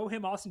 Below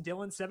him, Austin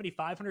Dillon,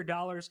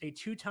 $7,500, a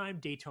 2-time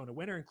Daytona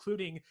winner,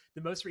 including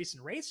the most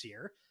recent race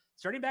here.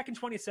 Starting back in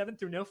 27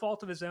 through no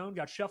fault of his own,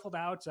 got shuffled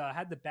out,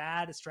 had the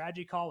bad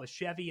strategy call with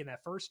Chevy in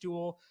that first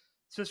duel.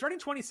 So starting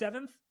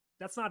 27th,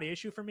 That's not an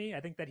issue for me. I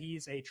think that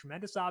he's a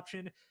tremendous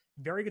option.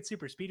 Very good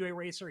super speedway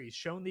racer. He's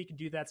shown that he can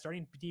do that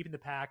starting deep in the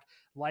pack.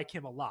 Like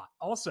him a lot.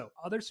 Also,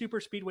 other super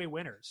speedway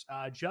winners.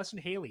 Justin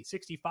Haley,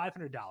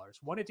 $6,500.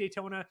 Won at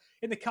Daytona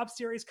in the Cup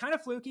Series. Kind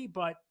of fluky,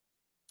 but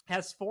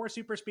has 4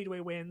 super speedway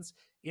wins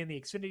in the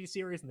Xfinity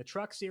Series and the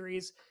Truck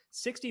Series.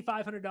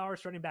 $6,500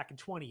 starting back in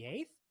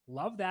 28th.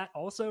 Love that.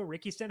 Also,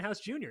 Ricky Stenhouse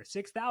Jr.,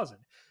 $6,000.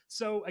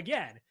 So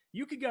again,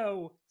 you could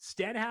go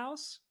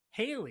Stenhouse,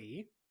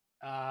 Haley.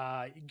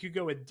 You could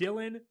go with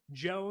Dillon,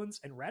 Jones,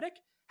 and Reddick.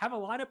 Have a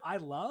lineup I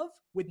love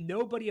with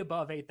nobody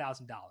above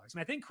 $8,000.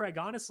 And I think, Craig,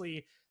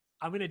 honestly,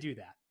 I'm going to do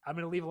that. I'm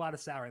going to leave a lot of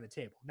salary on the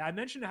table. Now, I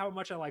mentioned how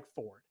much I like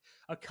Ford.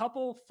 A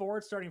couple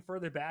Fords starting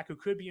further back who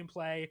could be in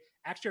play.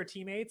 Actually, our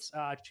teammates,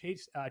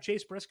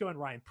 Chase Briscoe and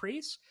Ryan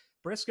Preece.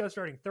 Briscoe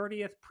starting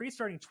 30th, Preece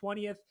starting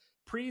 20th.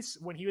 Preece,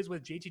 when he was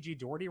with JTG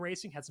Doherty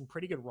Racing, had some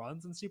pretty good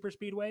runs in super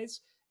speedways.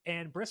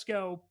 And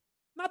Briscoe,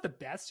 not the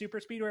best super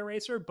speedway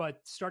racer, but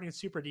starting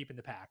super deep in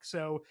the pack.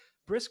 So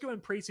Briscoe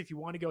and Preece, if you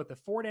want to go with the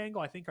Ford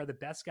angle, I think are the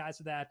best guys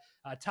for that.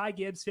 Ty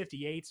Gibbs,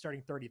 58,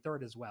 starting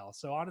 33rd as well.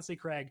 So honestly,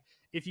 Craig,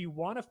 if you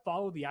want to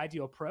follow the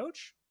ideal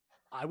approach,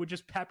 I would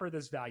just pepper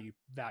this value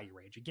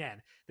range.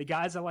 Again, the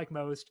guys I like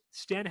most,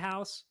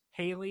 Stenhouse,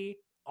 Haley,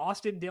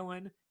 Austin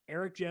Dillon,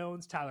 Eric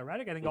Jones, Tyler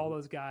Reddick. I think all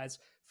those guys,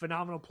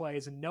 phenomenal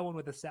plays, and no one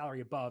with a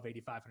salary above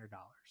 $8,500.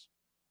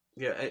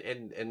 Yeah,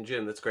 and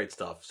Jim, that's great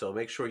stuff. So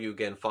make sure you,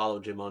 again,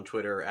 follow Jim on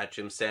Twitter at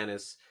Jim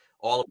Sanis,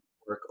 all of the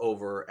work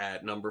over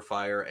at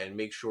Numberfire, and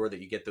make sure that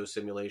you get those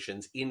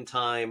simulations in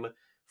time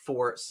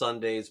for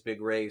Sunday's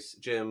big race.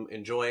 Jim,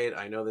 enjoy it.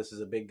 I know this is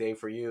a big day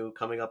for you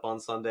coming up on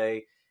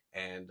Sunday,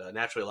 and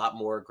naturally a lot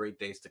more great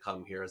days to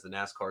come here as the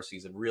NASCAR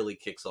season really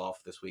kicks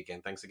off this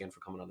weekend. Thanks again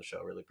for coming on the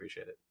show. Really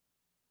appreciate it.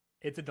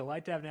 It's a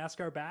delight to have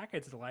NASCAR back.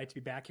 It's a delight to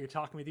be back here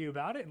talking with you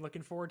about it, and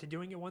looking forward to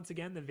doing it once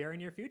again in the very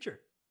near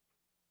future.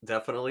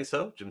 Definitely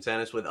so. Jim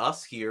Sanis with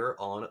us here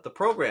on the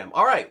program.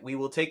 All right, we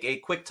will take a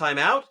quick time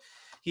out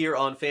here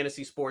on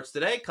Fantasy Sports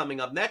Today.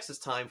 Coming up next is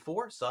time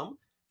for some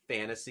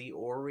fantasy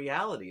or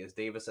reality, as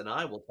Davis and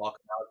I will talk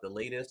about the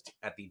latest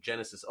at the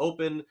Genesis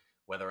Open,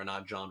 whether or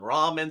not Jon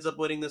Rahm ends up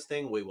winning this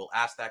thing. We will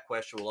ask that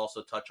question. We'll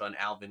also touch on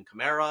Alvin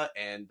Kamara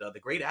and the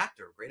great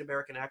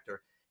American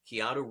actor,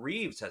 Keanu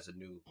Reeves has a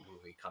new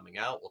movie coming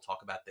out. We'll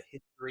talk about the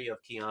history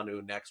of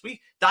Keanu next.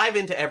 We dive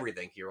into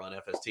everything here on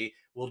FST.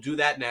 We'll do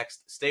that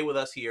next. Stay with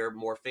us here.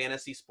 More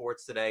Fantasy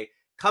Sports Today.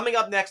 Coming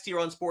up next here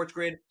on Sports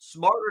Grid.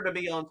 Smarter to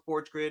be on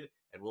Sports Grid.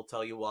 And we'll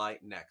tell you why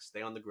next.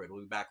 Stay on the grid. We'll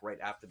be back right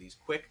after these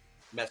quick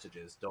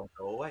messages. Don't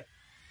go away.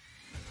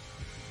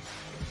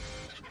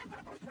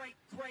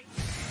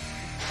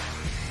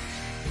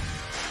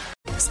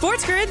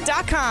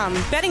 SportsGrid.com.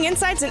 Betting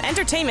insights and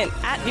entertainment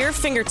at your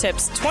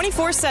fingertips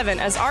 24/7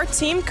 as our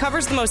team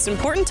covers the most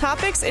important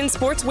topics in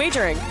sports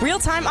wagering.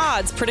 Real-time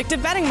odds,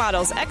 predictive betting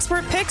models,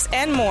 expert picks,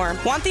 and more.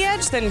 Want the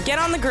edge? Then get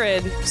on the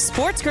grid.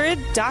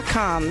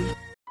 SportsGrid.com.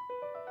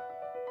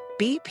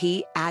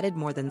 BP added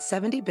more than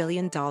 $70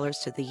 billion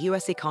to the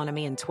U.S.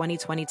 economy in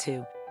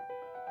 2022.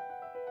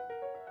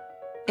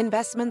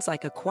 Investments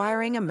like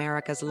acquiring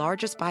America's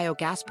largest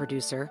biogas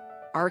producer,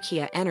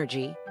 Archaea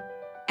Energy,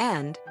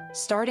 and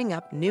starting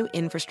up new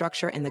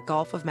infrastructure in the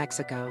Gulf of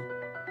Mexico.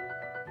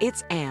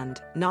 It's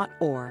and, not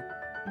or.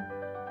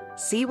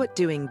 See what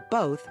doing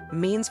both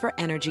means for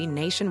energy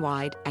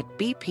nationwide at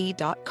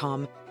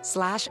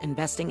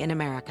bp.com/investing in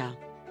America.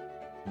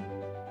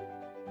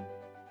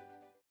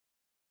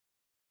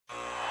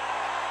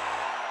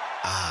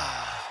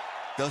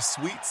 Ah, the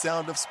sweet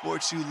sound of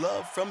sports you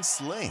love from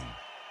Sling.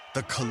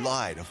 The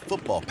collide of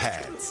football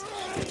pads.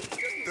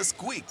 The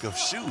squeak of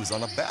shoes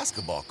on a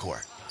basketball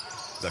court.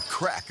 The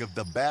crack of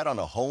the bat on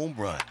a home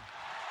run.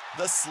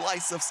 The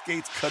slice of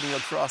skates cutting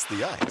across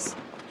the ice.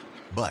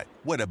 But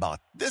what about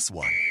this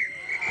one?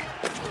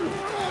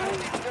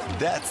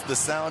 That's the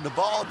sound of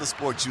all the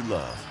sports you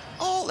love,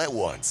 all at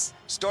once.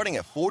 Starting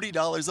at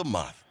 $40 a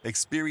month.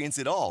 Experience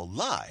it all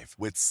live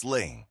with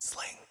Sling.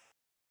 Sling.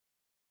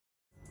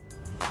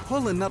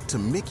 Pulling up to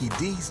Mickey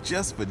D's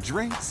just for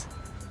drinks?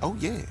 Oh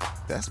yeah,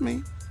 that's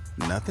me.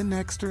 Nothing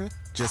extra,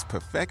 just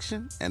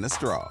perfection and a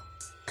straw.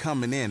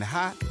 Coming in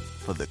hot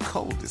for the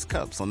coldest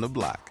cups on the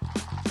block.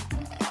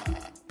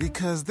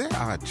 Because there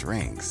are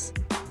drinks.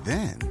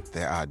 Then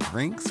there are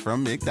drinks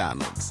from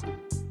McDonald's.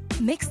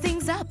 Mix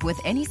things up with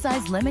any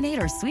size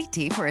lemonade or sweet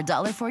tea for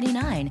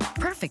 $1.49.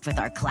 Perfect with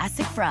our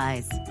classic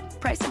fries.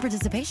 Price and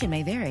participation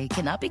may vary.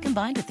 Cannot be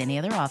combined with any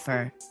other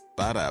offer.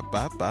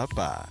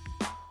 Ba-da-ba-ba-ba.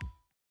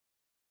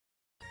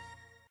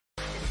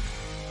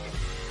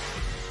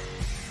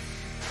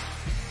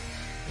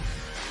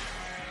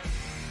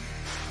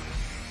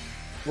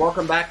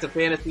 Welcome back to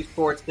Fantasy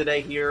Sports Today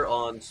here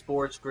on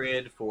Sports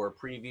Grid for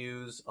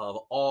previews of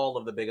all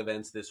of the big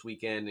events this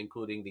weekend,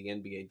 including the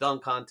NBA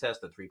dunk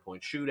contest, the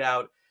three-point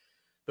shootout,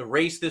 the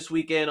race this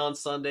weekend on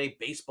Sunday,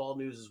 baseball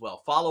news as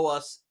well. Follow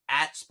us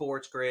at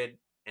Sports Grid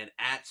and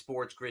at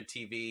Sports Grid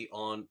TV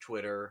on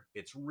Twitter.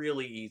 It's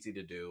really easy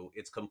to do.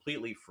 It's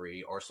completely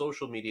free. Our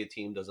social media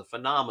team does a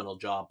phenomenal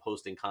job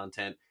posting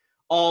content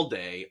all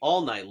day,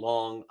 all night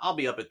long. I'll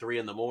be up at 3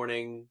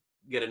 a.m,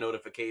 get a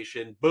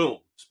notification, boom,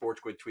 Sports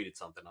Grid tweeted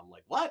something. I'm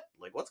like, what?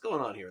 Like, what's going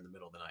on here in the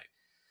middle of the night?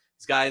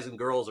 These guys and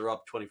girls are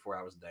up 24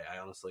 hours a day. I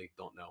honestly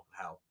don't know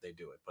how they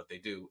do it, but they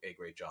do a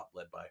great job,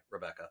 led by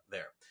Rebecca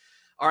there.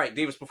 All right,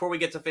 Davis, before we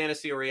get to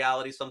fantasy or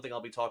reality, something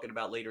I'll be talking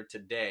about later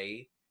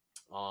today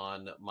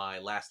on my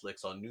Last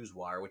Licks on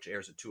Newswire, which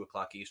airs at 2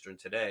 o'clock Eastern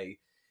today,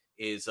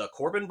 is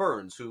Corbin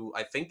Burnes, who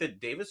I think that,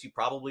 Davis, you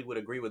probably would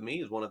agree with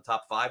me, is one of the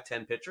top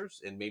 5-10 pitchers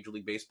in Major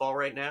League Baseball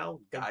right now.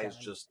 Guy is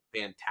just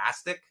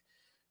fantastic.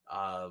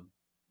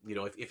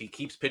 If he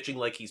keeps pitching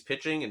like he's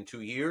pitching in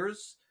 2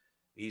 years,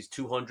 he's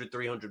 200,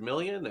 300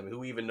 million. I mean,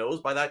 who even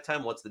knows by that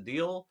time? What's the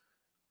deal?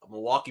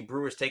 Milwaukee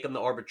Brewers take him to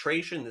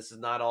arbitration. This is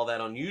not all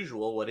that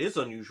unusual. What is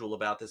unusual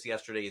about this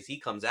yesterday is he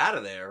comes out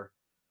of there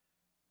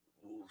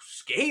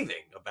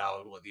scathing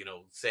about,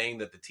 saying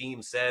that the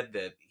team said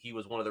that he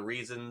was one of the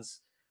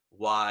reasons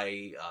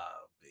why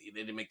they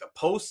didn't make the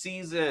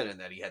postseason and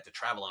that he had to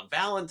travel on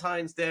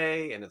Valentine's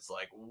Day. And it's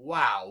like,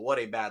 wow, what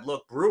a bad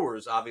look.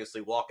 Brewers obviously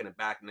walking it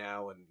back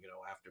now. And,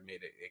 after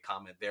made a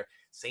comment there,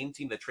 same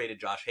team that traded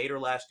Josh Hader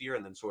last year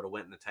and then sort of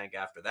went in the tank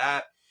after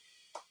that.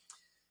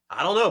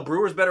 I don't know.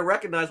 Brewers better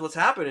recognize what's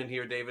happening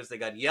here, Davis. They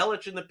got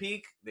Yelich in the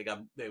peak. They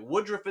got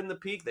Woodruff in the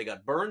peak. They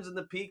got Burnes in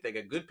the peak. They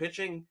got good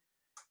pitching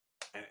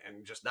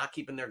and just not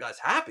keeping their guys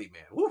happy,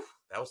 man. Woo,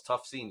 that was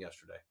tough scene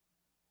yesterday.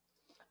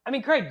 I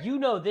mean, Craig,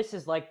 this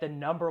is like the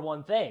number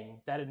one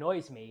thing that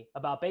annoys me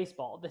about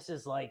baseball. This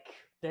is like,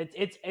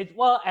 it's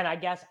and I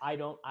guess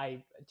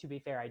to be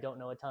fair, I don't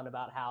know a ton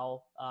about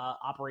how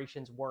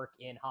operations work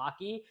in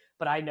hockey,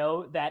 but I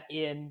know that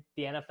in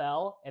the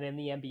NFL and in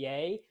the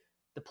NBA,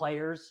 the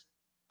players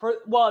in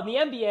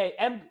the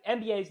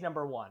NBA is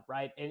number one,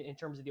 right? In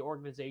terms of the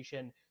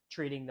organization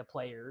treating the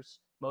players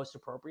most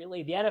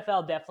appropriately. The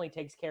NFL definitely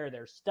takes care of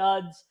their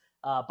studs,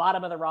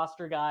 bottom of the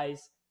roster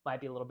guys might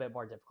be a little bit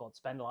more difficult,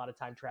 spend a lot of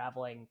time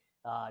traveling.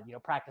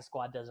 Practice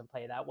squad doesn't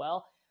play that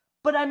well.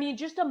 But I mean,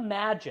 just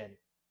imagine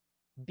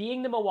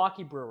being the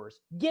Milwaukee Brewers,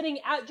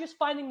 just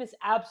finding this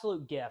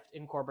absolute gift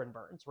in Corbin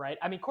Burnes, right?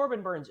 I mean,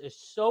 Corbin Burnes is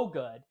so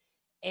good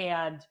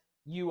and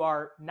you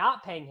are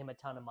not paying him a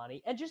ton of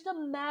money. And just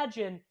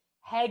imagine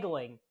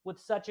haggling with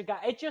such a guy.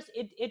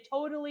 It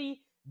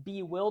totally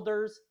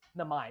bewilders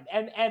the mind.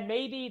 And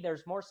maybe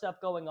there's more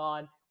stuff going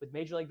on with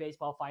Major League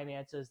Baseball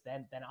finances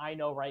than I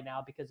know right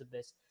now because of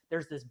this.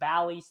 There's this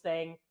Bally's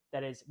thing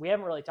that is, we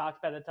haven't really talked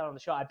about it a ton on the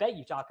show. I bet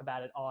you talk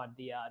about it on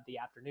the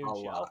afternoon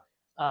show.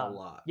 A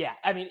lot. Yeah.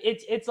 I mean,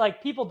 it's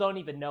like people don't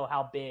even know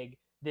how big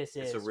this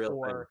is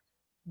for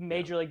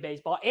Major League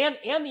Baseball and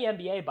the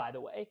NBA, by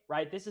the way,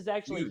 right? This is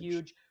actually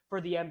huge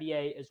for the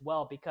NBA as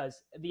well,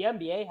 because the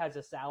NBA has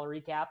a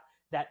salary cap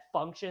that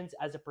functions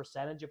as a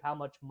percentage of how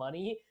much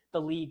money the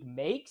league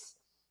makes.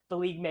 The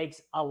league makes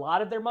a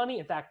lot of their money,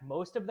 in fact,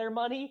 most of their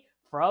money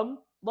from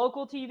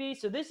local TV.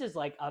 So this is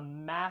like a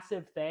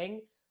massive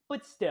thing,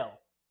 but still,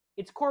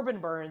 it's Corbin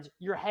Burnes.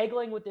 You're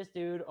haggling with this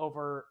dude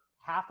over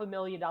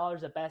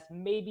 $500,000 at best,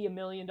 maybe $1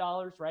 million,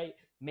 right?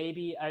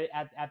 Maybe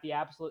at the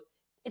absolute.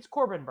 It's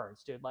Corbin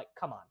Burnes, dude. Like,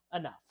 come on,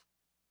 enough.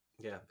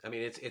 Yeah, I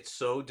mean, it's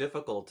so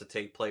difficult to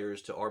take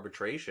players to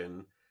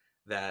arbitration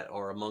that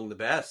are among the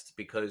best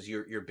because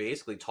you're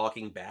basically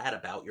talking bad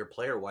about your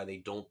player, why they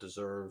don't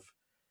deserve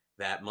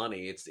that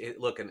money.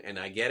 Look, and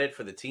I get it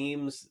for the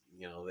teams,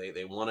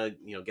 they want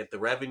to, get the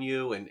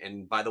revenue.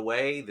 And by the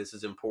way, this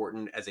is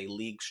important as a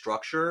league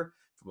structure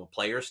from a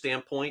player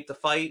standpoint to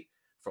fight,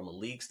 from a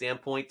league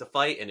standpoint to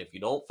fight. And if you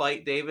don't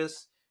fight,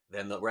 Davis,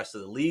 then the rest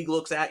of the league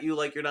looks at you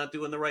like you're not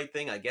doing the right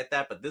thing. I get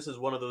that. But this is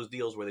one of those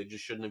deals where they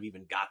just shouldn't have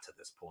even got to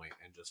this point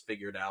and just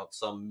figured out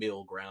some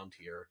middle ground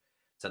here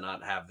to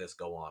not have this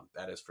go on.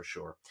 That is for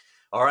sure.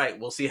 All right,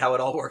 we'll see how it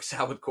all works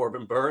out with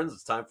Corbin Burnes.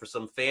 It's time for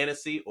some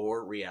fantasy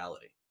or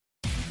reality.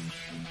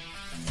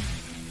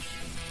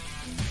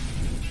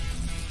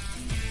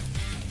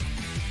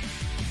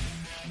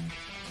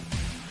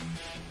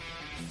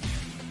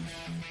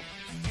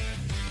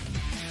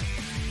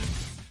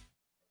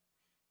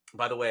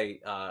 By the way,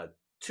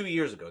 2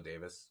 years ago,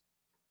 Davis,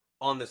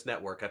 on this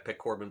network, I picked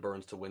Corbin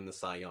Burnes to win the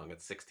Cy Young at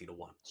 60-1.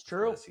 It's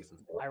true.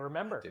 I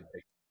remember.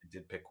 I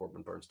did pick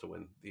Corbin Burnes to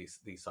win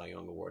the Cy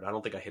Young award. I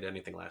don't think I hit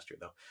anything last year,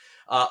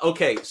 though.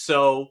 Okay,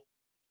 so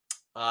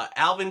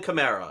Alvin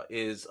Kamara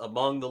is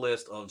among the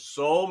list of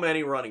so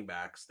many running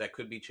backs that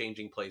could be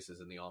changing places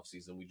in the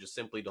offseason. We just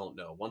simply don't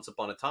know. Once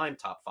upon a time,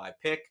 top 5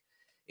 pick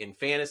in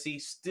fantasy,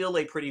 still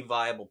a pretty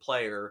viable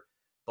player,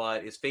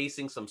 but is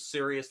facing some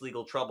serious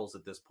legal troubles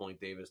at this point,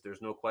 Davis.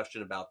 There's no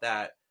question about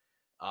that.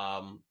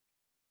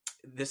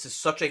 This is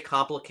such a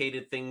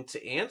complicated thing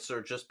to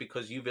answer just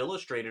because you've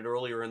illustrated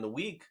earlier in the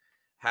week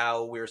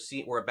how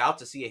we're about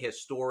to see a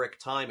historic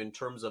time in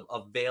terms of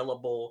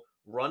available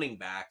running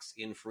backs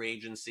in free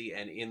agency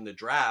and in the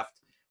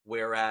draft.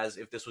 Whereas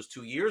if this was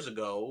 2 years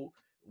ago,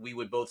 we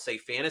would both say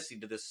fantasy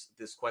to this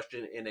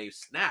question in a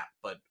snap.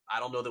 But I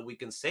don't know that we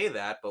can say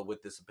that. But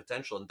with this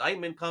potential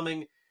indictment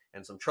coming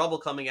and some trouble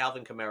coming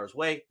Alvin Kamara's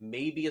way,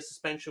 maybe a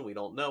suspension, we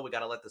don't know. We got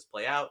to let this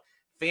play out.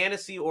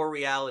 Fantasy or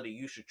reality,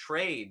 you should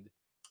trade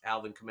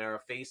Alvin Kamara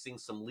facing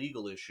some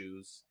legal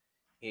issues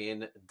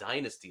in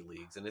dynasty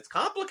leagues. And it's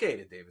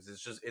complicated,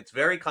 Davis. It's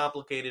very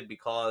complicated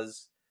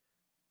because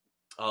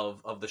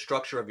of the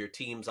structure of your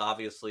teams,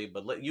 obviously.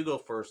 But let you go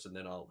first, and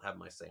then I'll have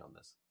my say on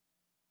this.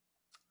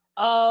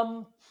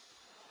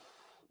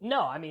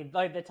 No, I mean,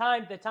 like the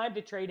time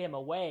to trade him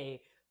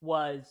away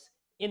was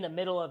in the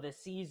middle of the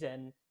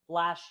season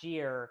last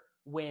year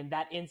when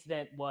that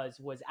incident was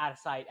out of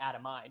sight, out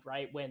of mind,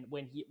 right? When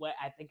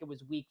I think it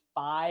was week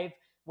 5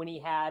 when he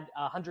had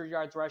 100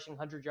 yards rushing,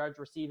 100 yards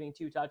receiving,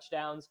 2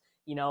 touchdowns.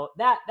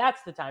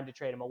 That's the time to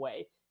trade him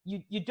away.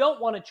 You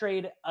don't want to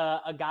trade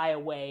a guy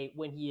away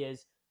when he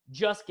is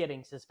just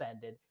getting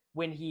suspended,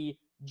 when he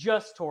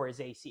just tore his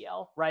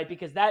ACL, right?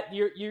 Because that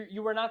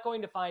you are not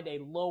going to find a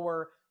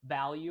lower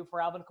value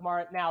for Alvin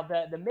Kamara. Now,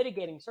 the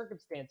mitigating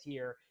circumstance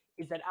here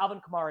is that Alvin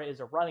Kamara is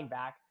a running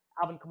back.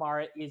 Alvin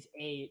Kamara is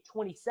a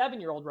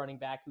 27-year-old running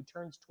back who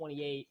turns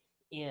 28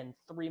 in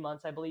 3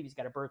 months, I believe. He's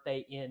got a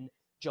birthday in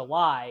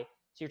July.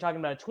 So you're talking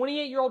about a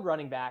 28-year-old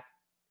running back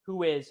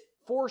who is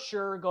for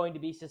sure going to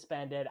be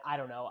suspended. I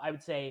don't know. I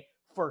would say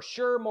for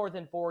sure more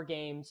than 4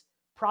 games,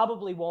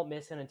 probably won't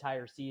miss an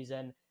entire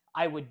season.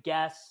 I would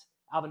guess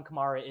Alvin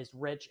Kamara is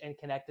rich and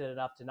connected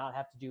enough to not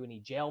have to do any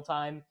jail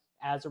time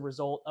as a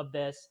result of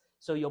this.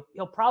 So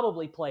he'll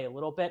probably play a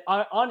little bit.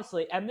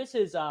 Honestly, and this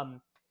is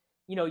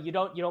you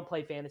don't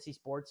play fantasy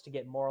sports to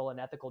get moral and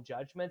ethical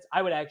judgments.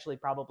 I would actually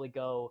probably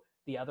go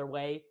the other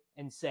way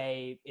and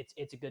say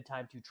it's a good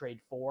time to trade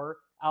for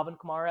Alvin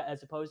Kamara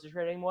as opposed to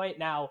trading away.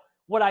 Now,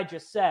 what I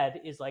just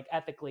said is like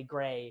ethically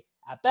gray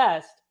at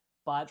best,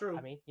 but true.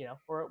 I mean,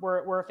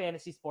 we're a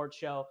fantasy sports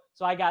show,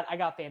 so I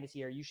got fantasy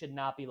here. You should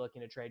not be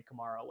looking to trade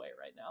Kamara away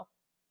right now.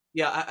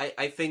 Yeah,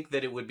 I think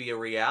that it would be a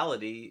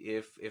reality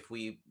if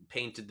we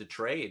painted the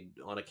trade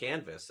on a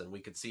canvas and we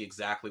could see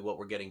exactly what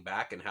we're getting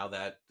back and how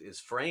that is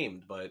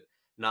framed. But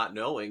not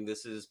knowing,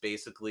 this is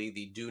basically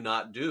the do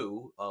not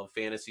do of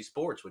fantasy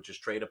sports, which is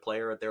trade a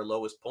player at their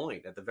lowest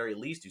point. At the very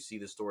least, you see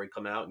the story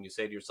come out and you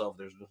say to yourself,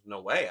 there's no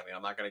way. I mean,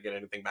 I'm not going to get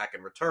anything back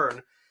in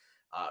return.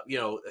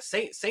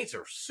 Saints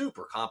are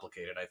super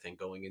complicated, I think,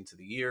 going into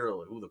the year.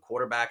 Who the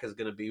quarterback is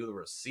going to be, who the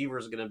receiver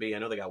is going to be. I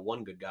know they got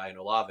one good guy in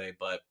Olave,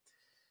 but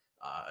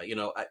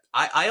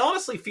I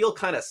honestly feel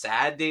kind of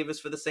sad, Davis,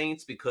 for the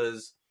Saints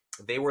because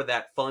they were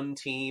that fun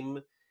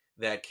team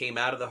that came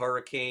out of the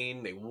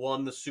hurricane. They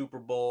won the Super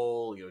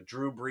Bowl,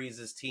 Drew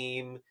Brees'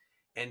 team.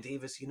 And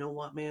Davis, you know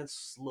what, man?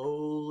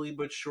 Slowly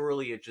but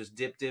surely it just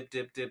dipped.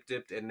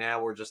 And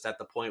now we're just at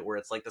the point where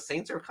it's like the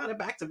Saints are kind of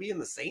back to being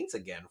the Saints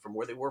again from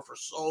where they were for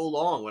so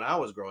long when I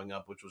was growing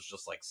up, which was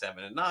just like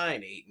 7-9,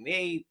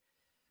 8-8.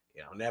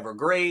 Never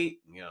great.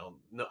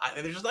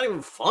 They're just not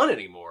even fun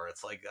anymore.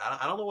 It's like,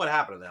 I don't know what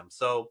happened to them.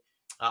 So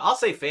I'll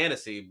say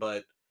fantasy,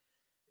 but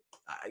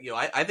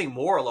I think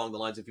more along the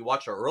lines, if you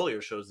watch our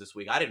earlier shows this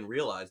week, I didn't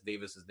realize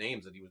Davis's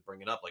names that he was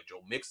bringing up, like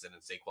Joe Mixon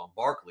and Saquon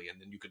Barkley. And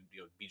then you could,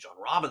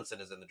 Bijan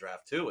Robinson is in the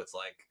draft too. It's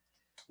like,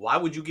 why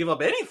would you give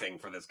up anything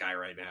for this guy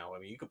right now? I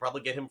mean, you could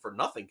probably get him for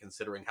nothing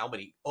considering how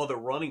many other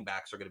running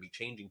backs are going to be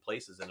changing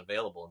places and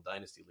available in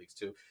dynasty leagues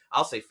too.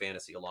 I'll say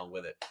fantasy along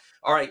with it.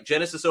 All right,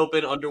 Genesis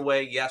Open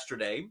underway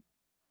yesterday.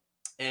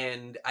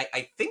 And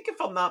I think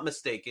if I'm not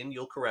mistaken,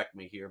 you'll correct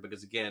me here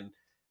because, again,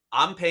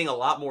 I'm paying a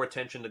lot more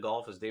attention to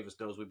golf. As Davis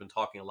knows, we've been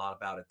talking a lot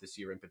about it this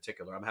year in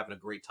particular. I'm having a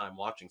great time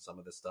watching some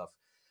of this stuff.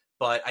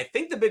 But I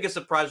think the biggest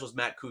surprise was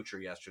Matt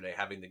Kuchar yesterday,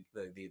 having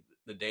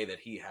the day that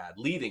he had,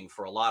 leading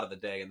for a lot of the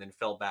day and then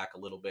fell back a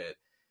little bit.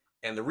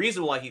 And the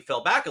reason why he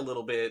fell back a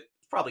little bit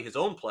is probably his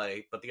own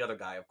play, but the other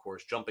guy, of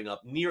course, jumping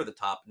up near the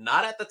top.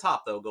 Not at the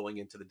top, though, going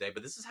into the day.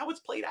 But this is how it's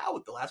played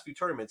out the last few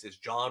tournaments is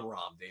Jon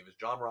Rahm, Davis.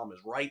 Jon Rahm is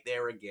right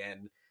there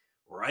again,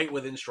 right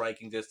within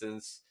striking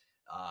distance.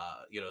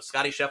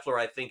 Scotty Scheffler,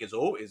 I think, is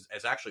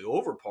actually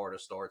over par to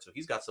start, so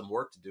he's got some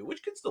work to do,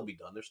 which can still be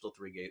done. There's still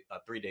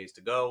 3 days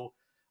to go.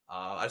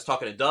 I was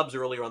talking to Dubs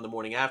earlier on the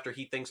morning after.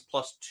 He thinks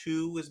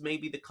 +2 is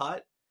maybe the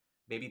cut.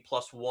 Maybe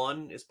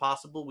 +1 is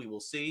possible. We will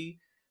see.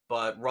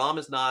 But Rahm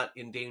is not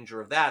in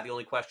danger of that. The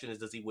only question is,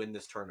 does he win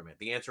this tournament?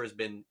 The answer has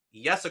been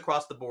yes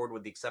across the board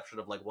with the exception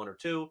of like 1 or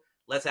 2.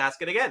 Let's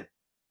ask it again.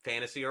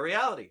 Fantasy or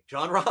reality?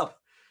 Jon Rahm,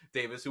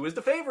 Davis, who is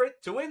the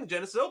favorite to win the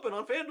Genesis Open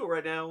on FanDuel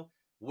right now,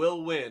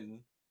 will win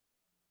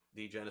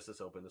the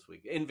Genesis Open this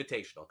week.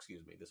 Invitational,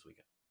 this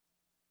weekend.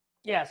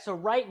 Yeah, so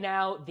right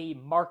now, the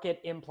market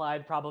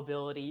implied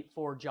probability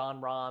for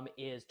Jon Rahm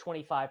is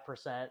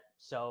 25%.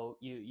 So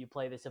you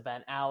play this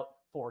event out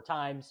 4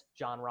 times.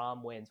 Jon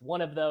Rahm wins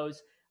one of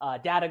those.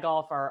 Data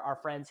Golf, our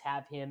friends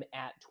have him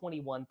at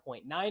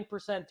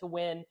 21.9% to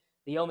win.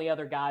 The only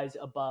other guys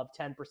above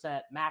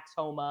 10%, Max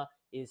Homa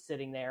is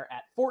sitting there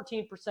at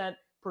 14%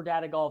 per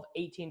Data Golf,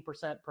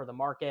 18% per the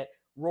market.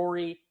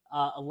 Rory,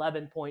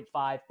 11.5,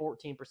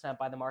 14%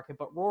 by the market.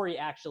 But Rory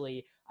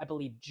actually, I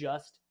believe,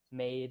 just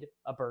made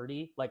a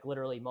birdie like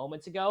literally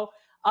moments ago.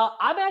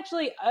 I'm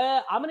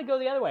going to go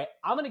the other way.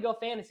 I'm going to go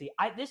fantasy.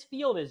 This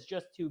field is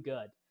just too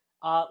good.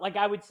 Like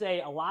I would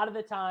say a lot of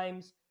the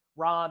times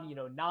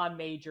Rahm,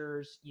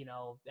 non-majors,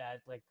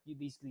 like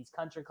these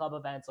country club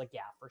events, like,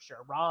 yeah, for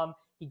sure. Rahm,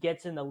 he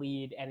gets in the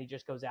lead and he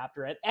just goes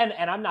after it. And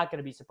I'm not going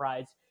to be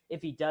surprised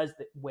if he does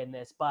win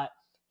this, but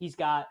he's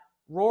got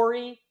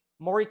Rory,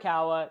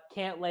 Morikawa,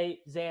 Cantlay,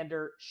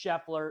 Xander,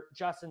 Scheffler,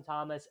 Justin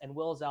Thomas, and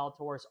Will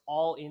Zalatoris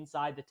all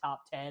inside the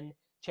top 10,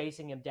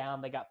 chasing him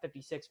down. They got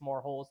 56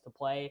 more holes to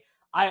play.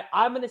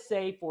 I'm going to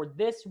say for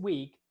this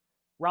week,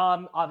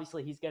 Rahm,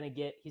 obviously he's going to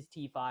get his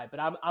T5, but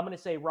I'm going to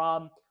say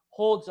Rahm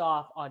holds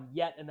off on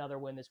yet another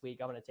win this week.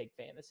 I'm going to take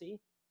fantasy.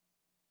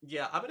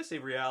 Yeah, I'm going to say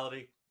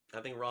reality.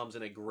 I think Rahm's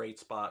in a great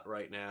spot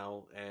right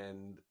now.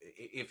 And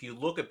if you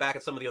look back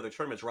at some of the other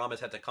tournaments, Rahm has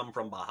had to come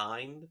from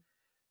behind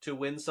to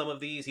win some of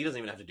these. He doesn't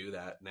even have to do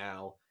that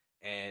now.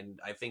 And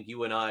I think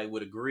you and I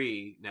would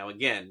agree. Now,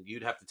 again,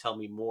 you'd have to tell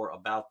me more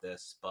about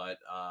this, but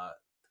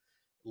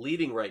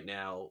leading right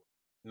now,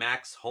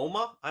 Max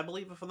Homa, I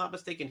believe, if I'm not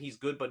mistaken, he's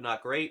good but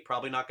not great.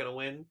 Probably not going to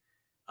win.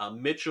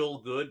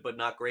 Mitchell, good but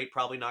not great.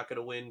 Probably not going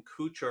to win.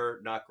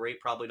 Kuchar, not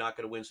great. Probably not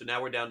going to win. So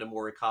now we're down to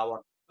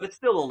Morikawa. But it's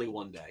still only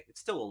one day.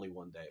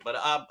 But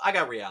I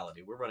got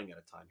reality. We're running out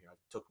of time here. I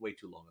took way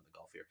too long on the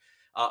golf here.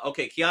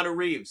 Okay, Keanu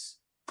Reeves,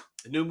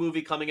 a new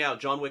movie coming out,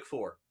 John Wick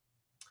 4.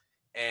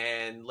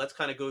 And let's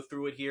kind of go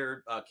through it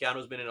here.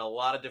 Keanu's been in a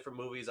lot of different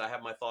movies. I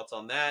have my thoughts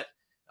on that.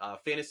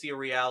 Fantasy or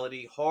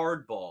reality,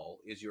 Hardball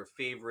is your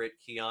favorite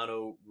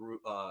Keanu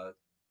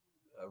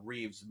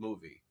Reeves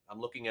movie. I'm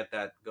looking at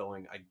that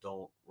going, I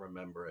don't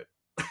remember it.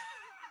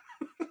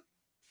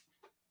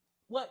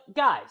 What,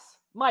 guys,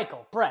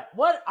 Michael, Brett,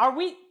 what are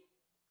we?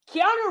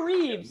 Keanu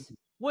Reeves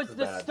was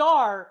the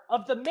star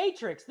of The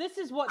Matrix.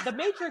 The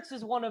Matrix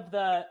is one of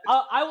the,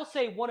 I will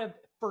say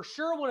for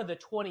sure one of the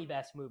 20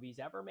 best movies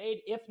ever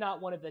made, if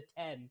not one of the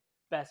 10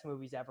 best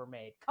movies ever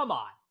made. Come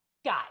on,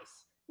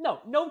 guys.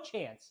 No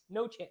chance.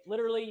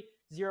 Literally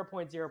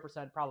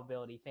 0.0%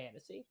 probability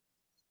fantasy.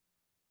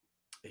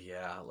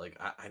 Yeah, like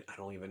I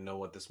don't even know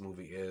what this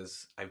movie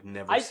is. I've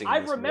never seen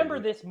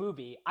this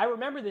movie. I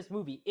remember this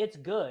movie. It's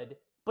good,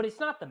 but it's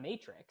not The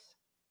Matrix.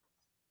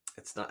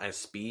 It's not. As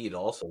Speed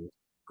also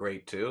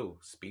great too.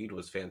 Speed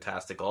was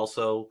fantastic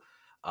also.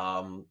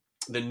 The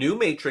new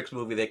Matrix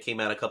movie that came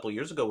out a couple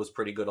years ago was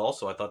pretty good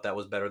also. I thought that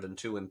was better than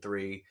 2 and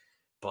 3.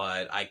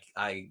 But I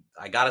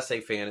gotta say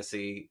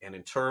fantasy, and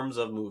in terms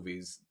of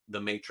movies,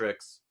 The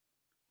Matrix,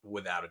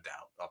 without a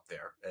doubt, up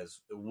there as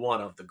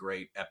one of the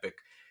great epic.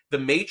 The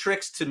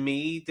Matrix, to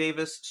me,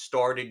 Davis,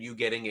 started you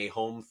getting a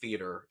home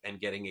theater and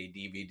getting a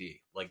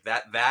DVD. Like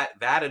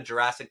that and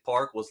Jurassic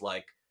Park was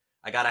like,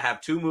 I gotta have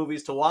 2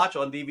 movies to watch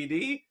on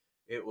DVD.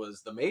 It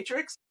was The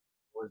Matrix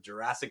or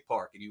Jurassic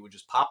Park, and you would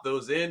just pop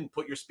those in,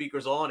 put your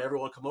speakers on,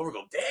 everyone come over,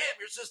 go, damn,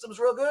 your system's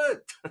real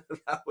good.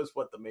 That was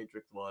what The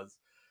Matrix was.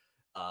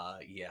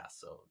 Yeah,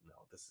 so no,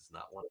 this is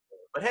not one of those.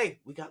 But hey,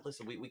 we can't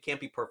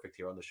be perfect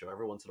here on the show.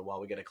 Every once in a while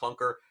we get a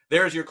clunker.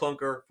 There's your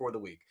clunker for the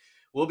week.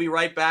 We'll be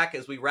right back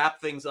as we wrap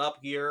things up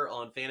here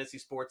on Fantasy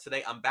Sports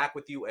Today. I'm back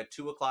with you at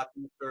 2:00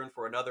 Eastern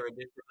for another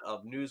edition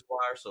of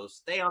Newswire, so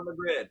stay on the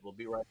grid. We'll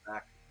be right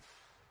back.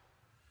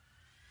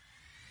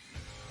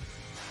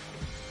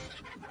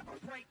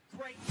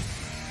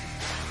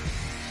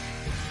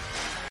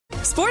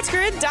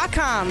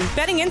 SportsGrid.com.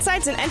 Betting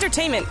insights and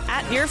entertainment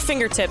at your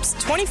fingertips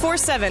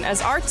 24/7 as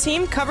our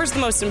team covers the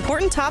most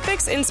important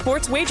topics in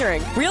sports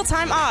wagering.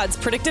 Real-time odds,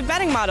 predictive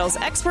betting models,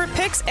 expert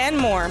picks, and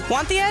more.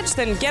 Want the edge?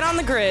 Then get on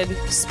the grid.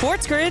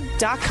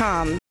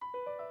 SportsGrid.com.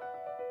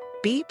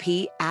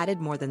 BP added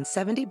more than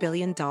 $70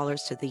 billion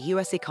to the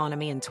U.S.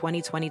 economy in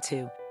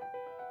 2022.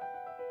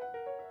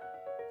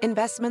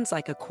 Investments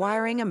like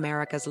acquiring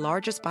America's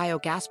largest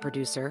biogas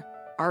producer,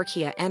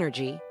 Archaea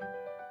Energy,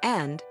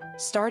 and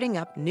starting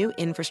up new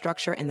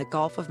infrastructure in the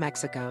Gulf of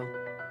Mexico.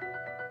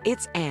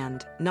 It's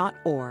and, not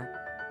or.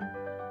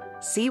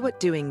 See what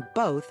doing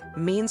both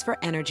means for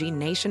energy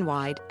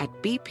nationwide at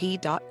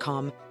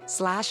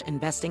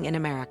bp.com/investing in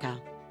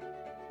America.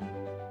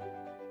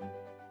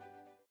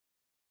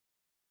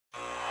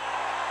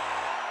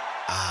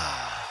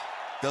 Ah,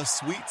 the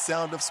sweet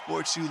sound of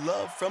sports you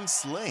love from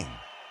Sling.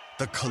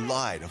 The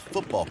collide of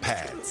football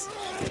pads.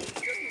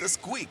 The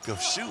squeak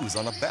of shoes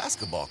on a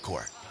basketball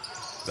court.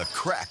 The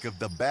crack of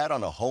the bat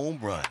on a home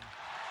run.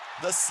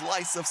 The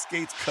slice of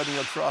skates cutting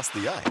across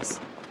the ice.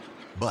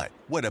 But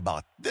what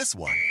about this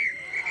one?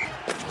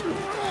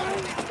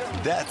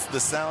 That's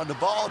the sound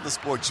of all the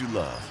sports you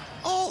love,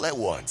 all at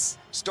once.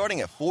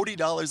 Starting at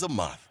 $40 a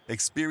month.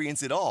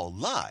 Experience it all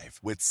live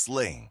with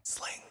Sling.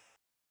 Sling.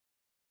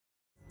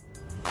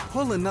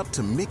 Pulling up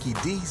to Mickey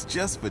D's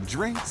just for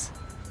drinks?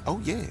 Oh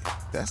yeah,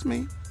 that's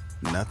me.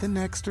 Nothing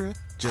extra,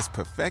 just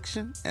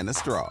perfection and a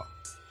straw.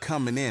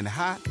 Coming in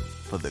hot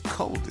for the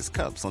coldest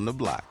cups on the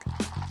block.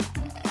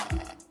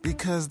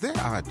 Because there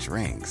are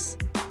drinks.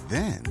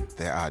 Then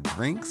there are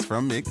drinks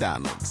from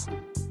McDonald's.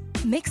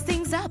 Mix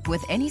things up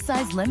with any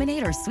size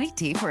lemonade or sweet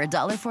tea for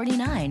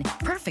 $1.49.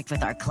 Perfect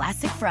with our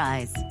classic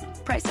fries.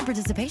 Price and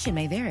participation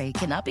may vary.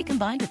 Cannot be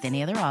combined with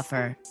any other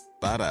offer.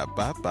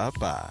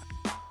 Ba-da-ba-ba-ba.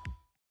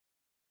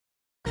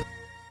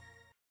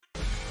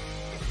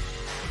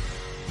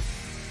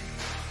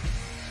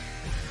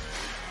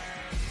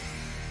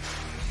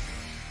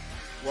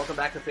 Welcome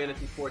back to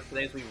Fantasy Sports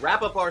Today. As we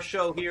wrap up our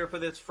show here for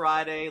this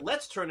Friday,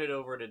 let's turn it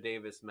over to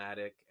Davis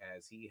Maddock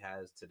as he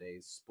has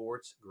today's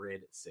Sports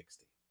Grid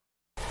 60.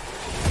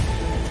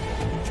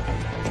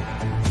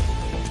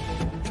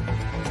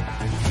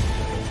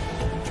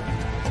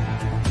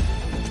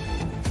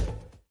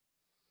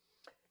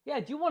 Yeah, I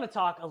do want to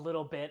talk a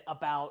little bit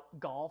about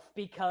golf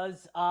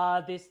because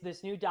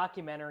this new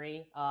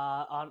documentary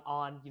on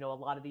a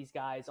lot of these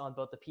guys on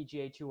both the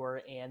PGA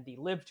Tour and the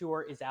LIV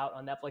Tour is out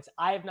on Netflix.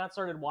 I have not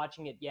started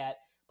watching it yet,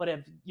 but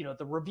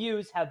the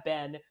reviews have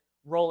been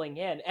rolling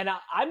in, and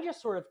I'm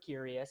just sort of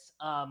curious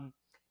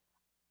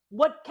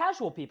what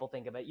casual people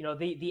think of it.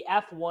 The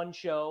F1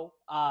 show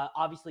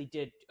obviously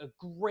did a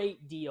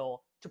great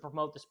deal to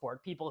promote the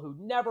sport. People who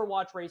never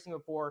watched racing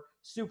before,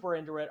 super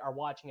into it, are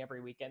watching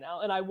every weekend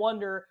now. And I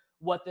wonder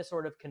what the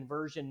sort of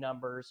conversion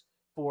numbers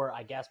for,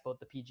 I guess, both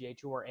the PGA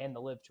Tour and the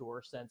LIV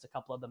Tour, since a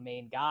couple of the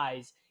main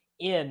guys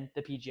in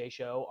the PGA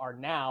show are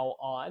now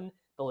on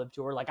the LIV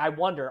Tour. Like, I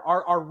wonder,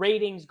 are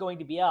ratings going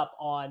to be up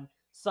on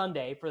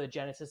Sunday for the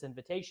Genesis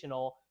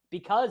Invitational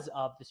because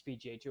of this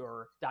PGA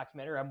Tour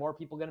documentary? Are more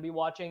people going to be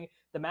watching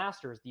the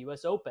Masters, the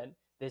US Open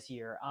this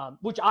year?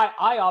 Which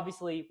I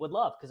obviously would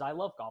love, because I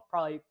love golf.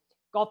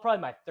 Golf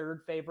probably my third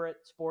favorite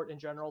sport in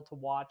general to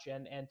watch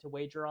and to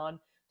wager on.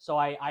 So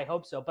I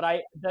hope so.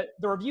 But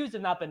the reviews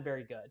have not been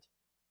very good.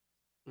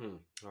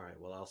 All right.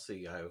 Well, I'll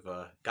see. I've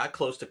got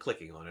close to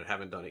clicking on it.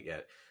 Haven't done it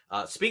yet.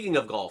 Speaking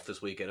of golf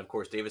this weekend, of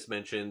course, Davis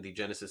mentioned the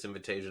Genesis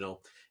Invitational.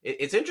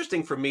 It's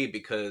interesting for me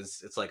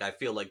because it's like I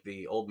feel like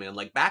the old man.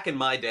 Like back in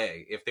my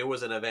day, if there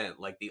was an event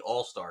like the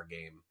All-Star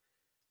Game,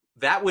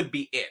 that would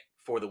be it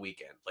for the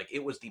weekend. Like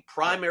it was the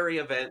primary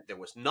event. There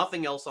was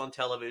nothing else on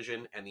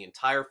television, and the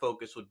entire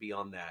focus would be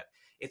on that.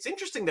 It's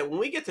interesting that when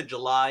we get to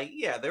July,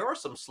 yeah, there are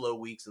some slow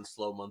weeks and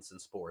slow months in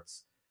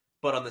sports.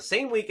 But on the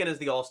same weekend as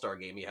the All-Star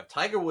Game, you have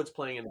Tiger Woods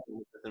playing in the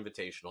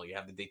Invitational. You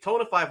have the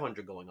Daytona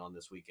 500 going on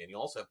this weekend. You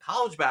also have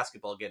college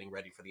basketball getting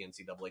ready for the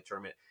NCAA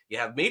tournament. You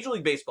have Major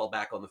League Baseball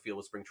back on the field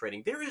with spring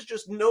training. There is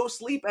just no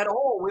sleep at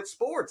all with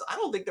sports. I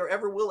don't think there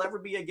ever will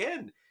be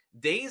again.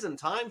 Days and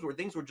times where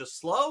things were just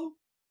slow,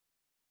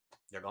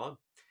 they're gone.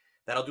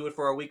 That'll do it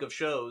for our week of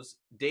shows.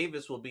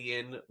 Davis will be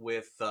in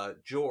with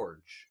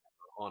George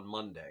on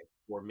Monday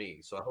for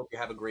me. So I hope you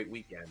have a great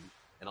weekend,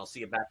 and I'll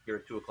see you back here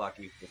at 2 o'clock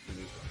Eastern.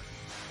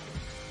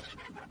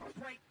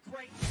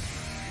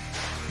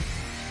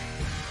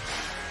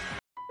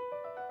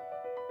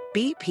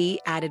 BP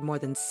added more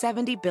than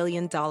 $70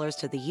 billion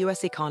to the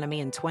U.S. economy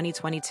in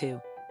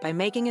 2022 by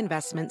making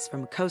investments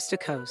from coast to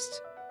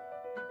coast.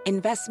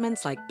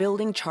 Investments like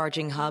building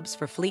charging hubs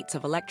for fleets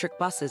of electric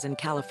buses in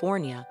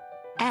California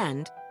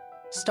and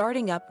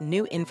starting up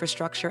new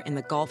infrastructure in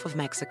the Gulf of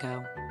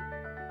Mexico.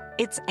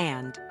 It's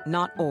and,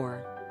 not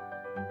or.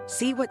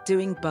 See what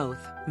doing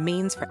both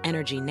means for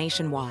energy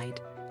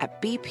nationwide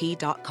at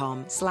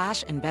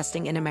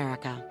bp.com/investing in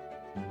America.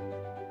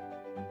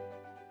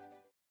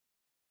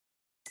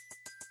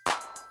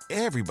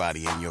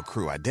 Everybody in your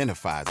crew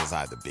identifies as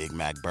either Big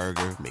Mac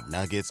Burger,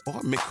 McNuggets,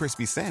 or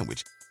McCrispy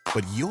Sandwich.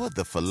 But you're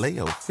the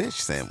Filet-O-Fish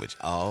Sandwich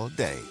all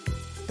day.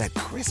 That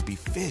crispy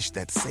fish,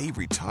 that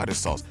savory tartar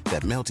sauce,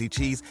 that melty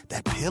cheese,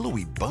 that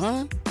pillowy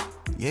bun.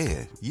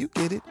 Yeah, you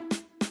get it.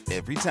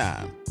 Every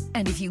time.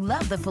 And if you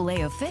love the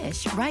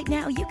Filet-O-Fish, right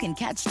now you can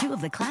catch two of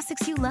the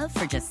classics you love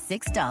for just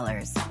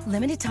 $6.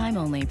 Limited time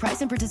only.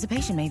 Price and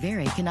participation may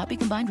vary. Cannot be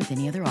combined with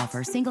any other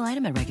offer. Single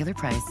item at regular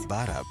price.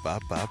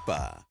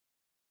 Ba-da-ba-ba-ba.